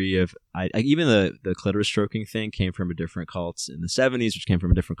family tree of. Even the clitoris stroking thing came from a different cult in the 70s, which came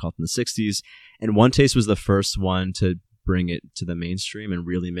from a different cult in the 60s. And One Taste was the first one to bring it to the mainstream and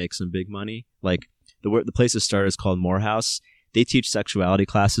really make some big money. Like, the place it started is called Morehouse. They teach sexuality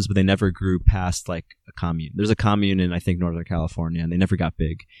classes, but they never grew past like a commune. There's a commune in, I think, Northern California, and they never got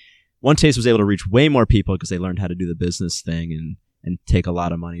big. One Taste was able to reach way more people because they learned how to do the business thing and take a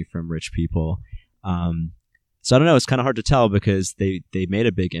lot of money from rich people. So I don't know. It's kind of hard to tell because they made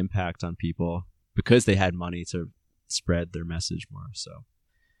a big impact on people because they had money to spread their message more. So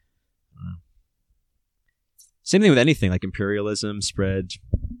I don't know. Same thing with anything, like imperialism spread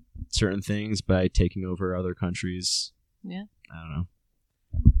certain things by taking over other countries. Yeah. I don't know.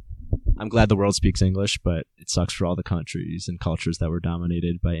 I'm glad the world speaks English, but it sucks for all the countries and cultures that were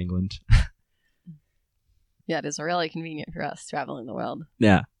dominated by England. Yeah, it is really convenient for us traveling the world.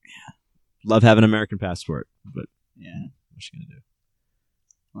 Yeah. Love having an American passport, but Yeah. what's you gonna do?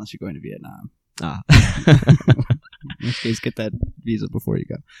 Unless you're going to Vietnam. Ah. In which case, get that visa before you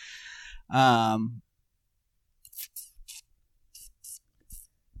go. I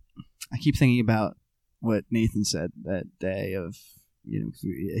keep thinking about what Nathan said that day of,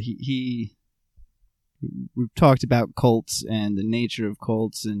 we've talked about cults and the nature of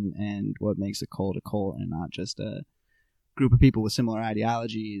cults and what makes a cult and not just a group of people with similar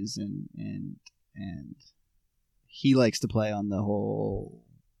ideologies and he likes to play on the whole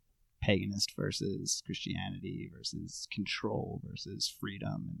paganist versus Christianity versus control versus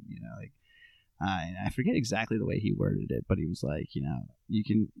freedom, and and I forget exactly the way he worded it, but he was like, you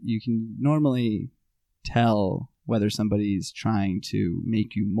can normally tell whether somebody's trying to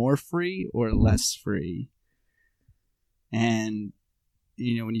make you more free or less free. And,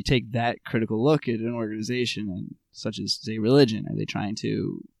 when you take that critical look at an organization, and such as, say, religion, are they trying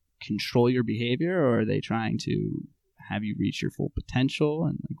to control your behavior, or are they trying to have you reach your full potential?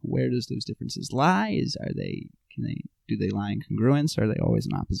 And like, where does those differences lie? Do they lie in congruence? Are they always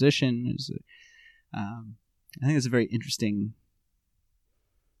in opposition? I think it's a very interesting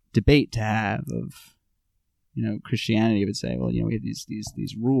debate to have of, Christianity would say, well, we have these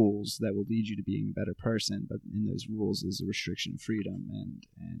rules that will lead you to being a better person, but in those rules is a restriction of freedom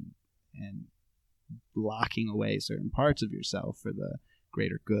and blocking away certain parts of yourself for the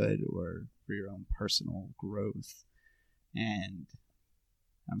greater good or for your own personal growth. And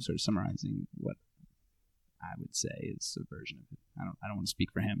I'm sort of summarizing what I would say is a version of it. I don't want to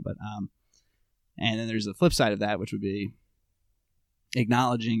speak for him, but and then there's the flip side of that, which would be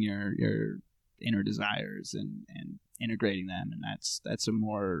acknowledging your inner desires and integrating them, and that's a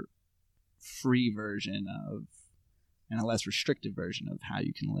more free version of, and a less restrictive version of how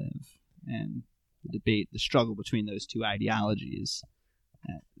you can live. And the struggle between those two ideologies,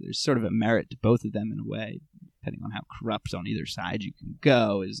 there's sort of a merit to both of them in a way, depending on how corrupt on either side you can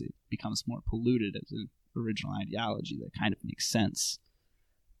go, as it becomes more polluted as an original ideology that kind of makes sense.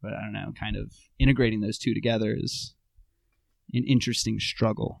 But I don't know, kind of integrating those two together is an interesting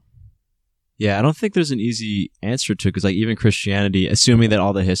struggle. Yeah, I don't think there's an easy answer to it, because like even Christianity, assuming that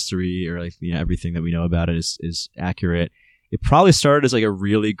all the history or like everything that we know about it is accurate, it probably started as like a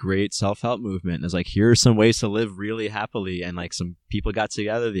really great self-help movement. It's like, here are some ways to live really happily, and like some people got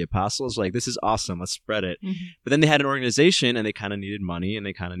together, the apostles, like, this is awesome, let's spread it. Mm-hmm. But then they had an organization and they kind of needed money and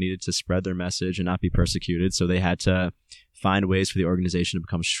they kind of needed to spread their message and not be persecuted, so they had to find ways for the organization to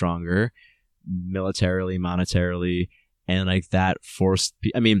become stronger militarily, monetarily, and like that forced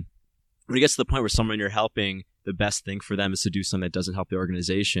when it gets to the point where someone you're helping, the best thing for them is to do something that doesn't help the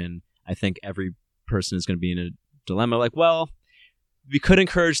organization, I think every person is going to be in a dilemma. Like, well, we could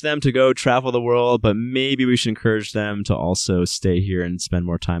encourage them to go travel the world, but maybe we should encourage them to also stay here and spend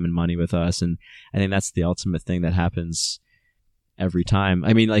more time and money with us. And I think that's the ultimate thing that happens every time.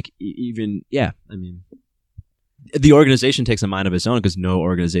 The organization takes a mind of its own, because no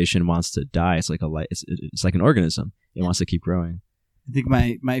organization wants to die. It's like it's like an organism. It wants to keep growing. I think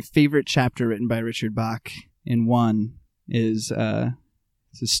my favorite chapter written by Richard Bach in One is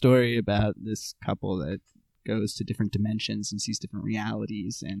it's a story about this couple that goes to different dimensions and sees different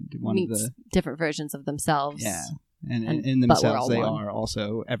realities, and meets different versions of themselves. Yeah, And And- in but we're themselves, all they one. are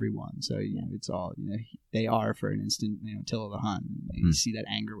also everyone. So it's all they are for an instant. Till the Hun. You see that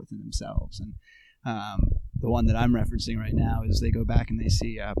anger within themselves. And the one that I'm referencing right now is they go back and they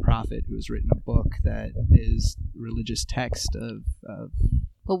see a prophet who has written a book that is religious text of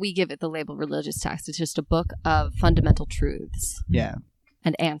Well, we give it the label religious text. It's just a book of fundamental truths yeah.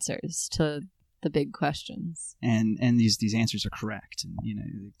 and answers to the big questions. And these answers are correct, and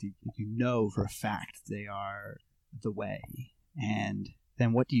you know for a fact they are the way. And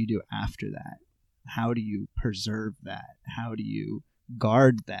then what do you do after that? How do you preserve that? How do you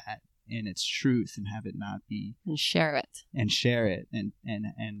guard that in its truth and have it not be And share it.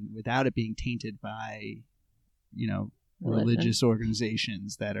 and without it being tainted by religious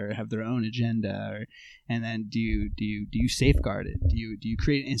organizations that have their own agenda, and then do you safeguard it? Do you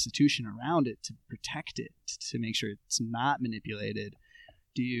create an institution around it to protect it, to make sure it's not manipulated?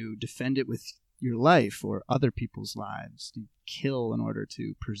 Do you defend it with your life or other people's lives? Do you kill in order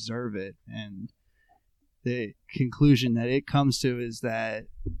to preserve it? And the conclusion that it comes to is that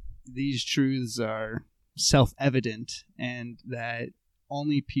these truths are self-evident, and that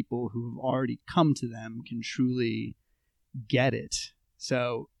only people who have already come to them can truly get it.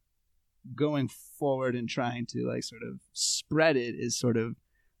 So going forward and trying to sort of spread it is sort of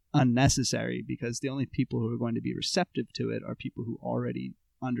unnecessary, because the only people who are going to be receptive to it are people who already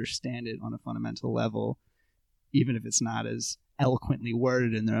understand it on a fundamental level, even if it's not as eloquently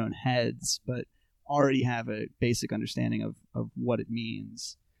worded in their own heads, but already have a basic understanding of what it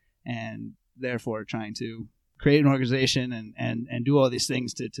means. And therefore trying to create an organization and do all these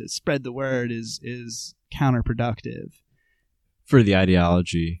things to spread the word is counterproductive. For the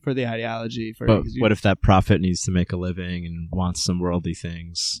ideology. For the ideology. But what if that prophet needs to make a living and wants some worldly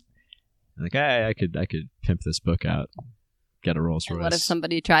things? Like, hey, I could pimp this book out, get a Rolls Royce. And what if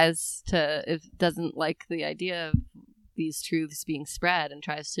somebody doesn't like the idea of these truths being spread and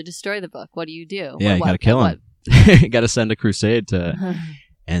tries to destroy the book? What do you do? Yeah, you gotta kill him. You gotta send a crusade to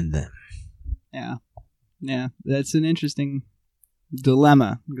end them. Yeah, that's an interesting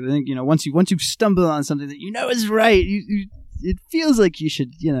dilemma. I think once you stumble on something that is right, it feels like you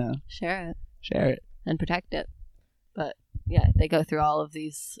should share it and protect it. But yeah, they go through all of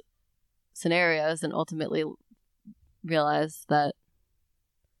these scenarios and ultimately realize that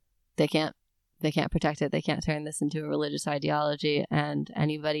they can't protect it. They can't turn this into a religious ideology, and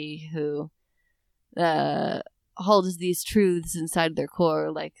anybody who holds these truths inside their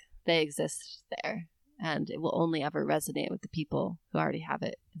core, they exist there, and it will only ever resonate with the people who already have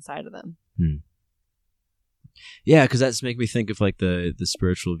it inside of them. Yeah, because that's make me think of the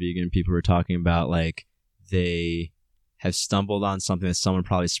spiritual vegan people were talking about. They have stumbled on something that someone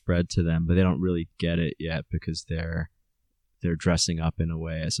probably spread to them, but they don't really get it yet because they're dressing up in a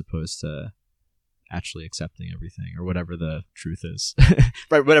way as opposed to actually accepting everything or whatever the truth is,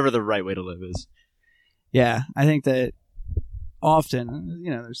 right? Whatever the right way to live is. Yeah, I think that often,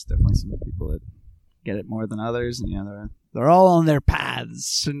 there's definitely some people that get it more than others, and they're all on their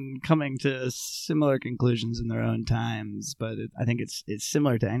paths and coming to similar conclusions in their own times. But I think it's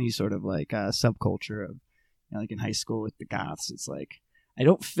similar to any sort of subculture of, in high school with the goths. It's I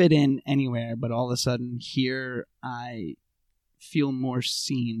don't fit in anywhere, but all of a sudden here I feel more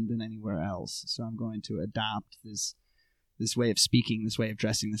seen than anywhere else. So I'm going to adopt this way of speaking, this way of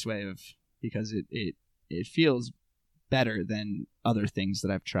dressing, this way of, because it feels better than other things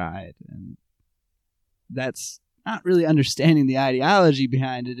that I've tried. And that's not really understanding the ideology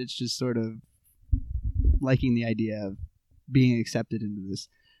behind it. It's just sort of liking the idea of being accepted into this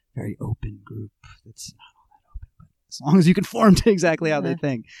very open group that's not all that open, but as long as you conform to exactly how they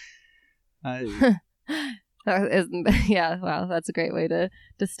think. Yeah, wow, that's a great way to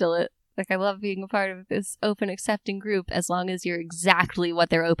distill it. I love being a part of this open, accepting group as long as you're exactly what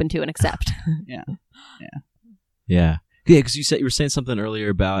they're open to and accept. Yeah, because you were saying something earlier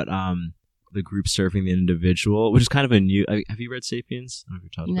about the group serving the individual, which is kind of a new. Have you read *Sapiens*? I don't know if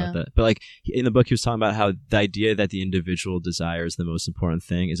you're talking about that, but in the book, he was talking about how the idea that the individual desire is the most important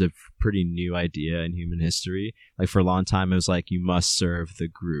thing is a pretty new idea in human history. For a long time, it was you must serve the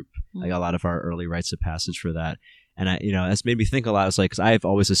group. A lot of our early rites of passage for that. And that's made me think a lot. It's because I've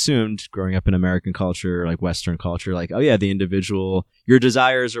always assumed, growing up in American culture, Western culture, oh yeah, the individual, your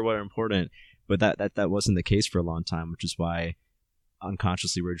desires are what are important. But that wasn't the case for a long time, which is why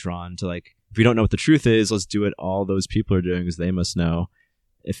unconsciously we're drawn to if we don't know what the truth is, let's do what all those people are doing because they must know.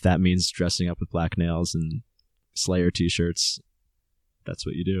 If that means dressing up with black nails and Slayer t-shirts, that's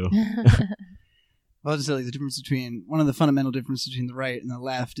what you do. Well, I'll just say the difference between one of the fundamental differences between the right and the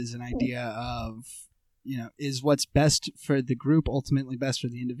left is an idea of is what's best for the group ultimately best for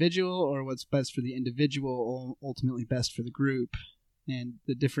the individual, or what's best for the individual ultimately best for the group, and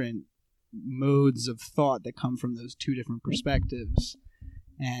the different modes of thought that come from those two different perspectives.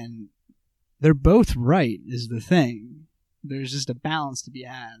 And they're both right is the thing. There's just a balance to be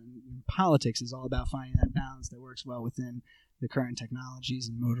had. And politics is all about finding that balance that works well within the current technologies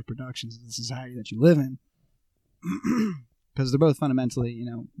and mode of productions of the society that you live in. Because they're both fundamentally,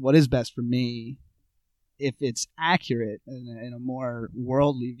 what is best for me, if it's accurate in a more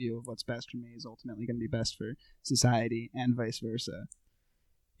worldly view of what's best for me, is ultimately going to be best for society, and vice versa.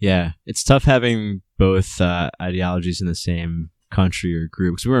 Yeah, it's tough having both ideologies in the same country or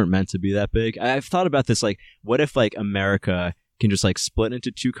group, because we weren't meant to be that big. I've thought about this, what if America can just split into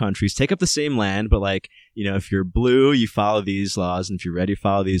two countries, take up the same land, but if you're blue, you follow these laws, and if you're red, you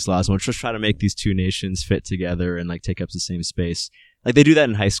follow these laws, and we'll just try to make these two nations fit together and take up the same space. They do that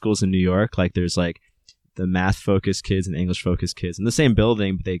in high schools in New York. There's the math focused kids and English focused kids in the same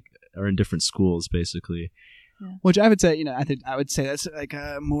building, but they are in different schools basically. Yeah. Which I would say, I would say that's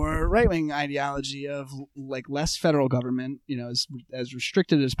a more right-wing ideology of less federal government, as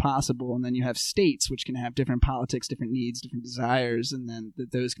restricted as possible, and then you have states which can have different politics, different needs, different desires, and then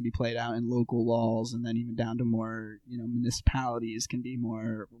those can be played out in local laws, and then even down to more, municipalities can be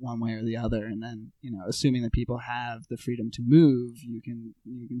more one way or the other, and then assuming that people have the freedom to move, you can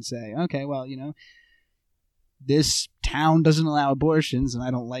say, okay, well, this town doesn't allow abortions, and I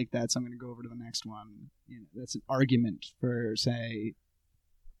don't like that, so I'm going to go over to the next one. That's an argument for, say,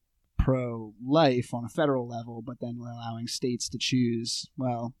 pro-life on a federal level, but then allowing states to choose,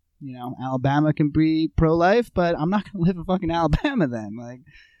 well, Alabama can be pro-life, but I'm not going to live in fucking Alabama then.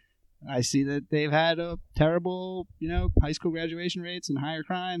 I see that they've had a terrible, high school graduation rates and higher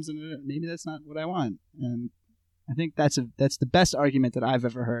crimes, and maybe that's not what I want. And I think that's the best argument that I've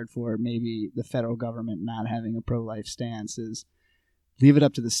ever heard for maybe the federal government not having a pro-life stance, is leave it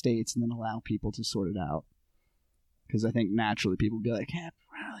up to the states and then allow people to sort it out. Because I think naturally people will be like, yeah,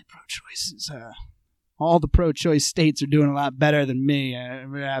 really pro-choice is, all the pro-choice states are doing a lot better than me.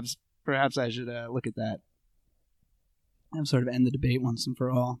 Perhaps I should look at that and sort of end the debate once and for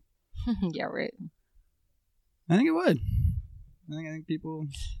all. Yeah, right. I think it would. I think people...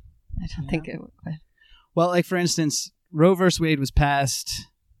 I don't think it would. Well, for instance, Roe v. Wade was passed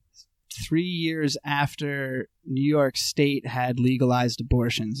 3 years after New York State had legalized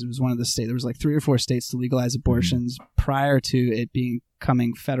abortions. It was one of the states. There was 3 or 4 states to legalize abortions prior to it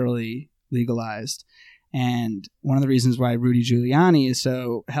becoming federally legalized. And one of the reasons why Rudy Giuliani is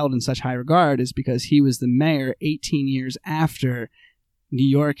so held in such high regard is because he was the mayor 18 years after New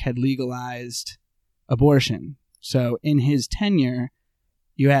York had legalized abortion. So in his tenure,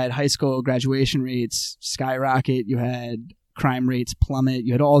 you had high school graduation rates skyrocket, you had crime rates plummet,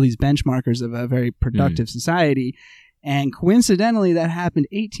 you had all these benchmarkers of a very productive society, and coincidentally that happened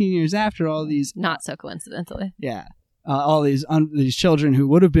 18 years after all these... Not so coincidentally. Yeah. All these children who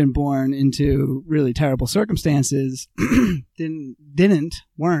would have been born into really terrible circumstances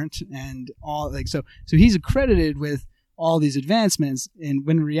weren't, and all so he's accredited with all these advancements, and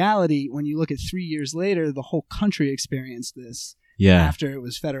when in reality, when you look at 3 years later, the whole country experienced this. Yeah. After it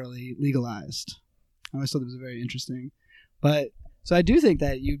was federally legalized. I always thought it was very interesting. But so I do think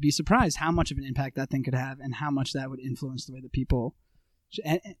that you'd be surprised how much of an impact that thing could have, and how much that would influence the way that people...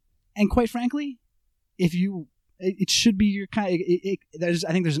 And quite frankly, it should be your kind... I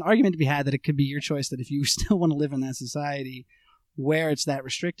think there's an argument to be had that it could be your choice, that if you still want to live in that society where it's that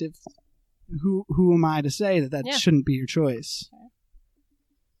restrictive, who am I to say that shouldn't be your choice?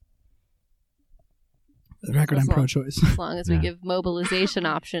 For the record, I'm pro-choice. As long as we give mobilization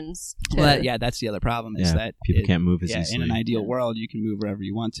options. That's the other problem, is that people can't move as easily. In an ideal world, you can move wherever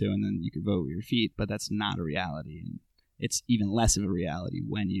you want to, and then you can vote with your feet, but that's not a reality. And it's even less of a reality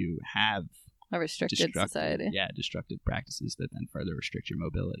when you have a restricted society. Yeah, destructive practices that then further restrict your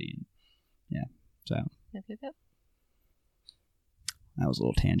mobility. And Yep. That was a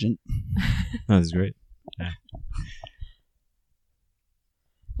little tangent. That was great. Yeah.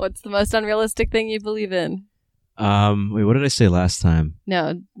 What's the most unrealistic thing you believe in? Wait, what did I say last time?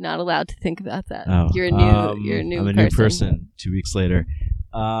 No, not allowed to think about that. Oh, you're a new I'm a new person 2 weeks later.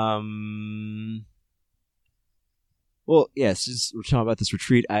 Well, yes, since we're talking about this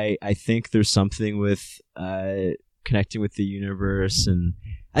retreat, I think there's something with connecting with the universe, and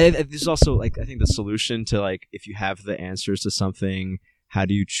there's also I think the solution to if you have the answers to something, how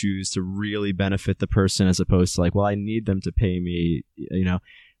do you choose to really benefit the person, as opposed to well, I need them to pay me,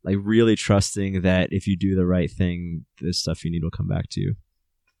 really trusting that if you do the right thing, the stuff you need will come back to you.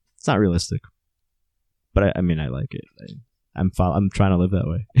 It's not realistic, but I like it. I'm trying to live that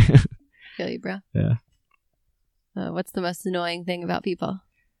way. Feel you, bro. Yeah. What's the most annoying thing about people?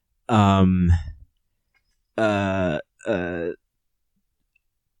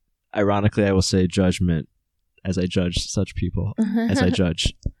 Ironically, I will say judgment, as I judge such people. As I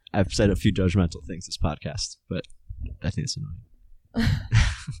judge, I've said a few judgmental things this podcast, but I think it's annoying.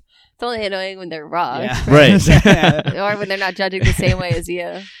 It's only annoying when they're wrong. Yeah. Right. Or when they're not judging the same way as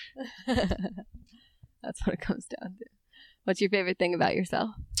you. That's what it comes down to. What's your favorite thing about yourself?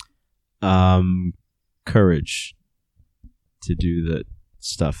 Courage to do the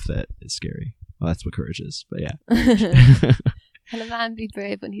stuff that is scary. Well, that's what courage is, but yeah. Can a man be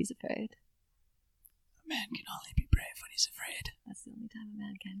brave when he's afraid? A man can only be brave when he's afraid. That's the only time a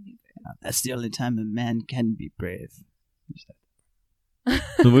man can be brave. That's the only time a man can be brave.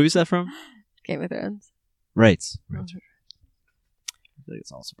 The movie's that from? Game of Thrones. Right. I feel like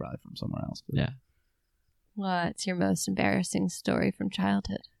it's also probably from somewhere else. But. Yeah. What's your most embarrassing story from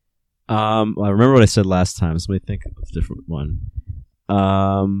childhood? Well, I remember what I said last time, so let me think of a different one.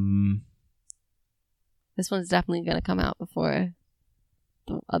 This one's definitely going to come out before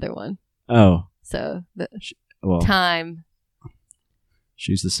the other one. Oh. So, Well, time.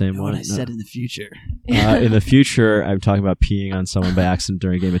 choose the same You know one. what I said in the future. In the future, I'm talking about peeing on someone by accident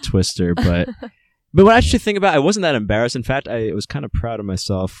during a game of Twister, but when I actually think about it, I wasn't that embarrassed. In fact, I was kind of proud of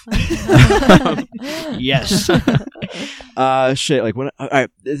myself. Yes. Shit. Like when I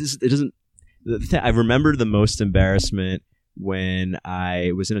remember the most embarrassment when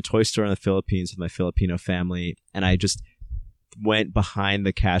I was in a toy store in the Philippines with my Filipino family, and I just went behind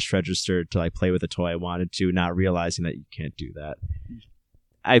the cash register to like play with a toy I wanted to, not realizing that you can't do that.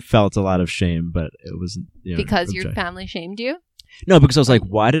 I felt a lot of shame, but it wasn't because your family shamed you? No, because I was like,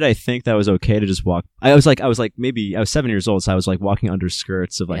 why did I think that was okay to just walk? I was 7 years old, so I was like walking under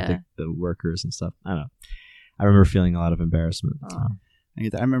skirts of like the workers and stuff. I don't know. I remember feeling a lot of embarrassment at the time.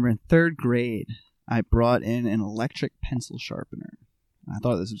 I remember in 3rd grade, I brought in an electric pencil sharpener. I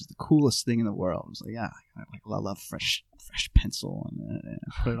thought this was the coolest thing in the world. I was like, I love fresh pencil, and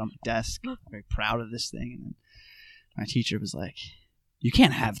I put it on my desk. I'm very proud of this thing. And then my teacher was like, "You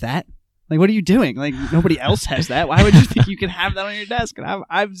can't have that. Like, what are you doing? Like, nobody else has that. Why would you think you can have that on your desk?" And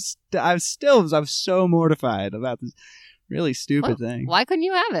I was so mortified about this really stupid thing. Why couldn't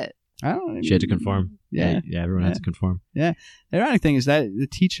you have it? I don't know. She had to conform. Yeah, everyone had to conform. Yeah. The ironic thing is that the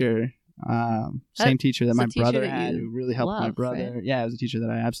teacher, same teacher that my brother that had, who really helped my brother. Right? Yeah, it was a teacher that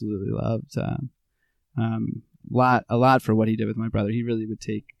I absolutely loved. A lot for what he did with my brother. He really would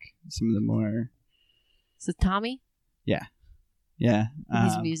take some of the more. So Tommy? Yeah.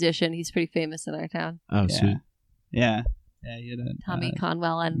 He's a musician. He's pretty famous in our town. Oh, sweet. Yeah. He had a Tommy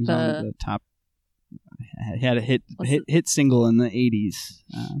Conwell and he was on the top. He had a hit single in the 80s.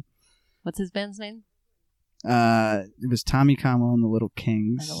 What's his band's name? It was Tommy Conwell and the Little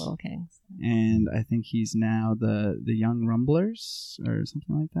Kings. And the Little Kings. And I think he's now the Young Rumblers or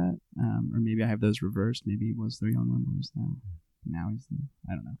something like that. Or maybe I have those reversed. Maybe he was the Young Rumblers now. Now he's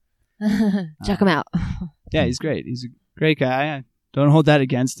I don't know. Check him out. Yeah, he's great. He's a great guy. I don't hold that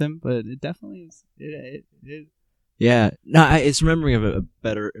against him, but it definitely is. It Yeah. No, it's remembering of a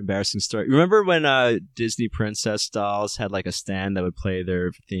better embarrassing story. Remember when Disney princess dolls had like a stand that would play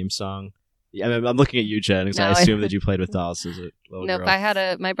their theme song? Yeah, I'm looking at you, Jen, because I assume that you played with dolls as a little girl.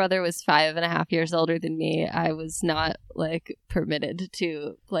 Nope, my brother was 5.5 years older than me. I was not like permitted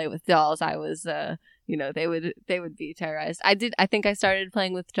to play with dolls. I was, they would be terrorized. I think I started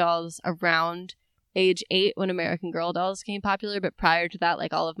playing with dolls around age 8 when American Girl dolls became popular, but prior to that,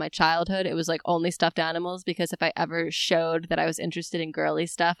 like all of my childhood, it was like only stuffed animals, because if I ever showed that I was interested in girly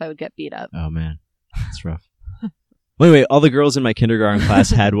stuff, I would get beat up. Oh man, that's rough. Wait, all the girls in my kindergarten class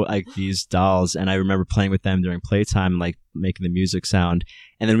had like these dolls, and I remember playing with them during playtime, like making the music sound.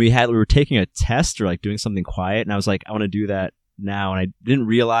 And then we were taking a test or like doing something quiet, and I was like, I want to do that now. And I didn't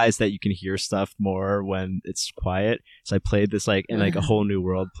realize that you can hear stuff more when it's quiet. So I played this like in like a whole new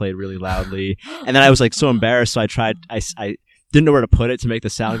world, played really loudly, and then I was like so embarrassed. So I tried. I didn't know where to put it to make the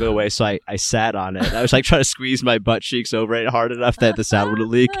sound go away, so I sat on it. I was like trying to squeeze my butt cheeks over it hard enough that the sound would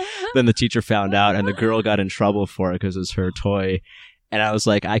leak. Then the teacher found out, and the girl got in trouble for it because it was her toy. And I was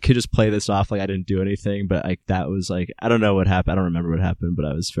like, I could just play this off like I didn't do anything, but like that was like, I don't know what happened. I don't remember what happened, but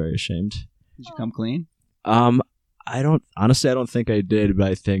I was very ashamed. Did you come clean? I don't think I did, but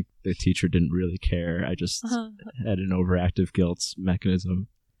I think the teacher didn't really care. I just had an overactive guilt mechanism.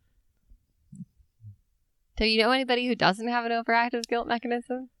 Do you know anybody who doesn't have an overactive guilt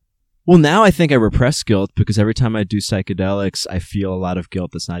mechanism? Well, now I think I repress guilt because every time I do psychedelics, I feel a lot of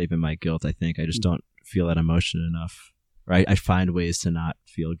guilt that's not even my guilt. I think I just don't feel that emotion enough. Right? I find ways to not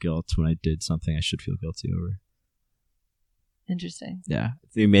feel guilt when I did something I should feel guilty over. Interesting. Yeah. I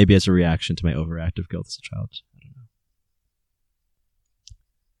think maybe as a reaction to my overactive guilt as a child. I don't know.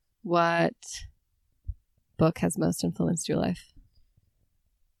 What book has most influenced your life?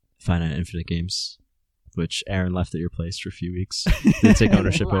 Finite Infinite Games, which Aaron left at your place for a few weeks. Didn't take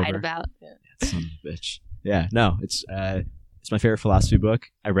ownership Lied over. about. Yeah. Son of a bitch. Yeah, no, it's my favorite philosophy book.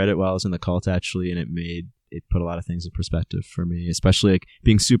 I read it while I was in the cult actually, and it put a lot of things in perspective for me, especially like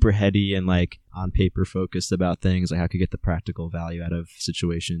being super heady and like on paper focused about things, like how I could get the practical value out of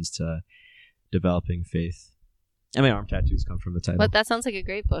situations to developing faith. And my arm tattoos come from the title. But that sounds like a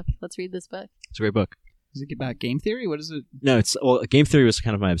great book. Let's read this book. It's a great book. Is it about game theory? What is it? No, game theory was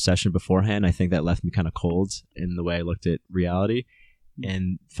kind of my obsession beforehand. I think that left me kind of cold in the way I looked at reality.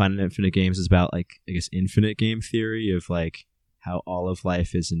 And Finite Infinite Games is about like, I guess, infinite game theory of like how all of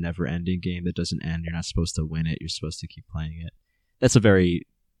life is a never-ending game that doesn't end. You're not supposed to win it. You're supposed to keep playing it. That's a very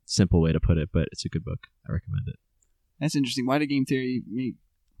simple way to put it, but it's a good book. I recommend it. That's interesting. Why did game theory make...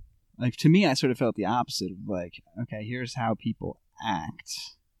 Like, to me, I sort of felt the opposite of like, okay, here's how people act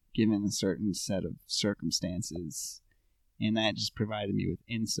given a certain set of circumstances. And that just provided me with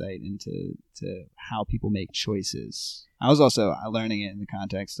insight into how people make choices. I was also learning it in the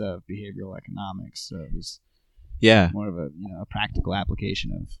context of behavioral economics. So it was more of a practical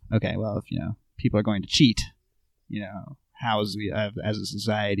application of, okay, well, if, people are going to cheat, how as a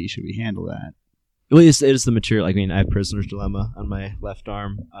society should we handle that? Well, it is the material. I mean, I have Prisoner's Dilemma on my left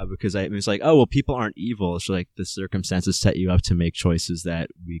arm because it was like, oh, well, people aren't evil. It's like the circumstances set you up to make choices that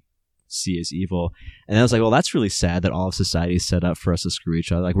we see as evil. And I was like, well, that's really sad that all of society is set up for us to screw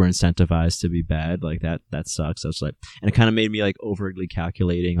each other. Like we're incentivized to be bad. Like that sucks. I was like, and it kind of made me like overly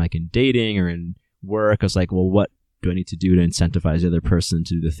calculating, like in dating or in work. I was like, well, what do I need to do to incentivize the other person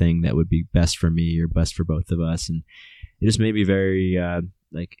to do the thing that would be best for me or best for both of us? And it just made me very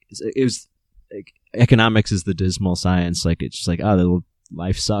like it was like economics is the dismal science. Like it's just like, oh,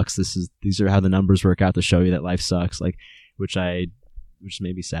 life sucks. These are how the numbers work out to show you that life sucks. Like which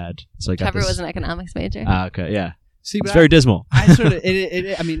made me sad. So I got Trevor was an economics major. Okay, yeah. See, it's very dismal. I sort of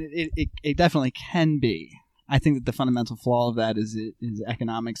it definitely can be. I think that the fundamental flaw of that is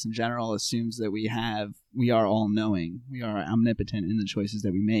economics in general assumes that we are all knowing, we are omnipotent in the choices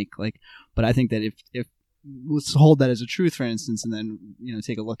that we make. Like, but I think that if let's hold that as a truth, for instance, and then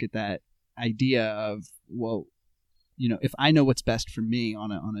take a look at that idea of, well, if I know what's best for me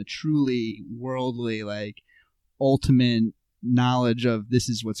on a truly worldly, like ultimate knowledge of this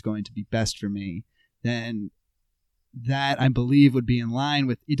is what's going to be best for me, then that I believe would be in line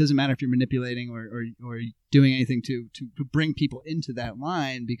with, it doesn't matter if you're manipulating or doing anything to bring people into that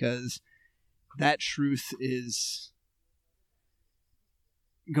line, because that truth is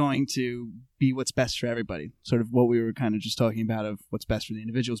going to be what's best for everybody. Sort of what we were kind of just talking about of what's best for the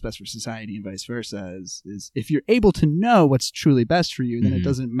individual is best for society and vice versa is if you're able to know what's truly best for you, then it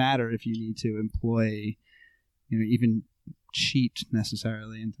doesn't matter if you need to employ, even cheat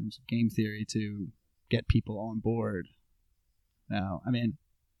necessarily in terms of game theory to get people on board. Now, I mean,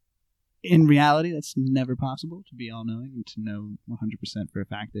 in reality, that's never possible to be all-knowing and to know 100% for a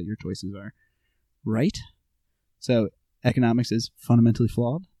fact that your choices are right. So economics is fundamentally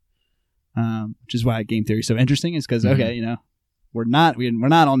flawed, which is why game theory is so interesting. Is because we're not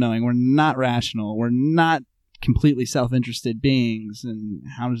all-knowing, we're not rational, we're not completely self-interested beings, and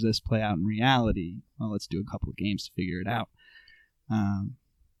how does this play out in reality? Well, let's do a couple of games to figure it out.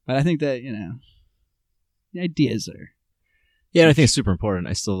 But I think that the ideas are. Yeah, I think it's super important.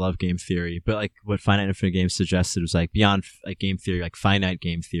 I still love game theory, but like what Finite Infinite Games suggested was like beyond like game theory, like finite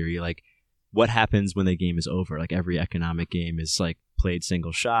game theory, like what happens when the game is over? Like every economic game is like played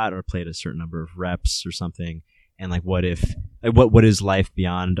single shot or played a certain number of reps or something. And like what if, like what is life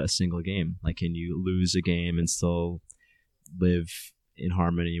beyond a single game? Like can you lose a game and still live in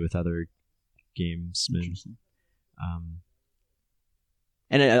harmony with other gamesmen?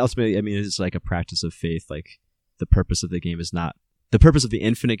 And ultimately, I mean, it's like a practice of faith. Like the purpose of the game is not, the purpose of the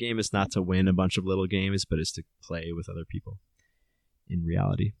infinite game is not to win a bunch of little games, but is to play with other people in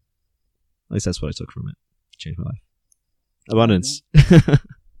reality. At least that's what I took from it. Changed my life. Abundance.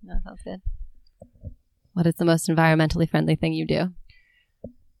 That sounds good. What is the most environmentally friendly thing you do?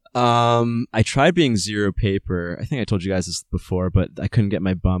 I tried being zero paper. I think I told you guys this before, but I couldn't get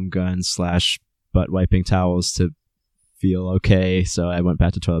my bum gun / butt wiping towels to feel okay, so I went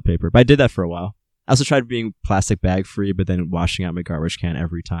back to toilet paper. But I did that for a while. I also tried being plastic bag free, but then washing out my garbage can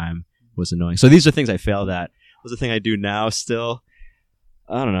every time was annoying. So these are things I failed at. What's the thing I do now still?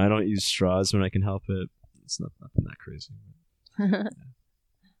 I don't know. I don't use straws when I can help it. It's nothing that crazy. Yeah.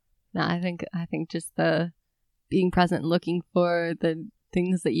 No, I think just the being present and looking for the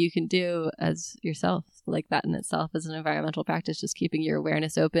things that you can do as yourself, like that in itself is an environmental practice, just keeping your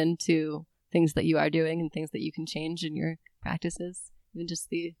awareness open to things that you are doing and things that you can change in your practices. Even just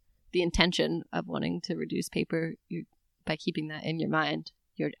the the intention of wanting to reduce paper, by keeping that in your mind,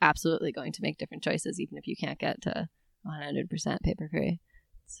 you're absolutely going to make different choices, even if you can't get to 100% paper free.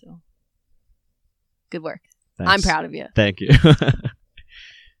 So, good work. Thanks. I'm proud of you. Thank you.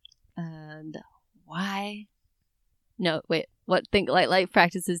 And why? No, wait. What life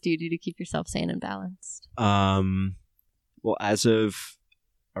practices do you do to keep yourself sane and balanced? Well, as of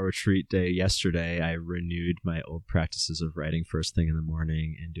a retreat day yesterday, I renewed my old practices of writing first thing in the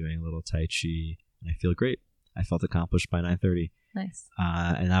morning and doing a little Tai Chi, and I feel great. I felt accomplished by 9:30. Nice.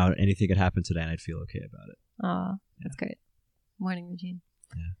 And now anything could happen today, and I'd feel okay about it. Oh, that's great. Morning routine.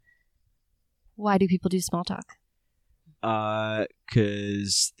 Yeah. Why do people do small talk?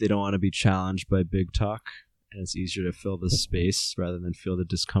 Because they don't want to be challenged by big talk, and it's easier to fill the space rather than feel the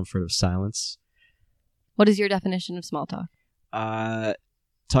discomfort of silence. What is your definition of small talk?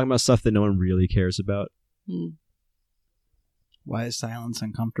 Talking about stuff that no one really cares about. Why is silence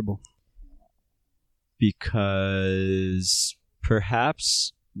uncomfortable? Because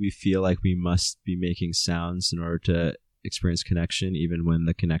perhaps we feel like we must be making sounds in order to experience connection, even when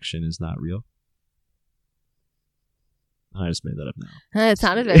the connection is not real. I just made that up now. It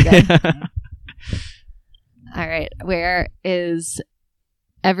sounded very good. All right. Where is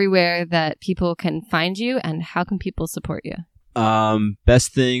everywhere that people can find you, and how can people support you?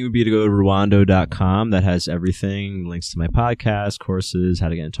 Best thing would be to go to Ruwando.com. That has everything, links to my podcast, courses, how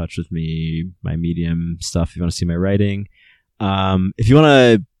to get in touch with me, my Medium stuff if you want to see my writing. If you want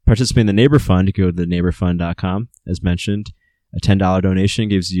to participate in the Neighbor Fund, you go to theneighborfund.com. As mentioned, a $10 donation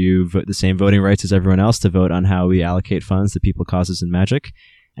gives you the same voting rights as everyone else to vote on how we allocate funds to people, causes, and magic.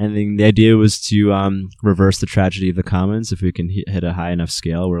 And then the idea was to reverse the tragedy of the commons. If we can hit a high enough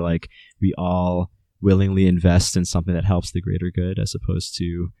scale where like we all willingly invest in something that helps the greater good, as opposed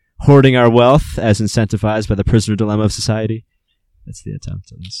to hoarding our wealth as incentivized by the prisoner dilemma of society. That's the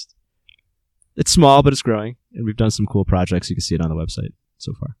attempt, at least. It's small, but it's growing, and we've done some cool projects. You can see it on the website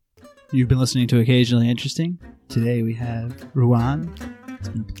so far. You've been listening to Occasionally Interesting. Today we have Ruwan. It's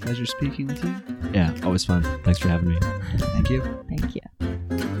been a pleasure speaking with you. Yeah, always fun. Thanks for having me. Thank you. Thank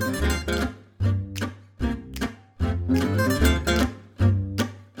you.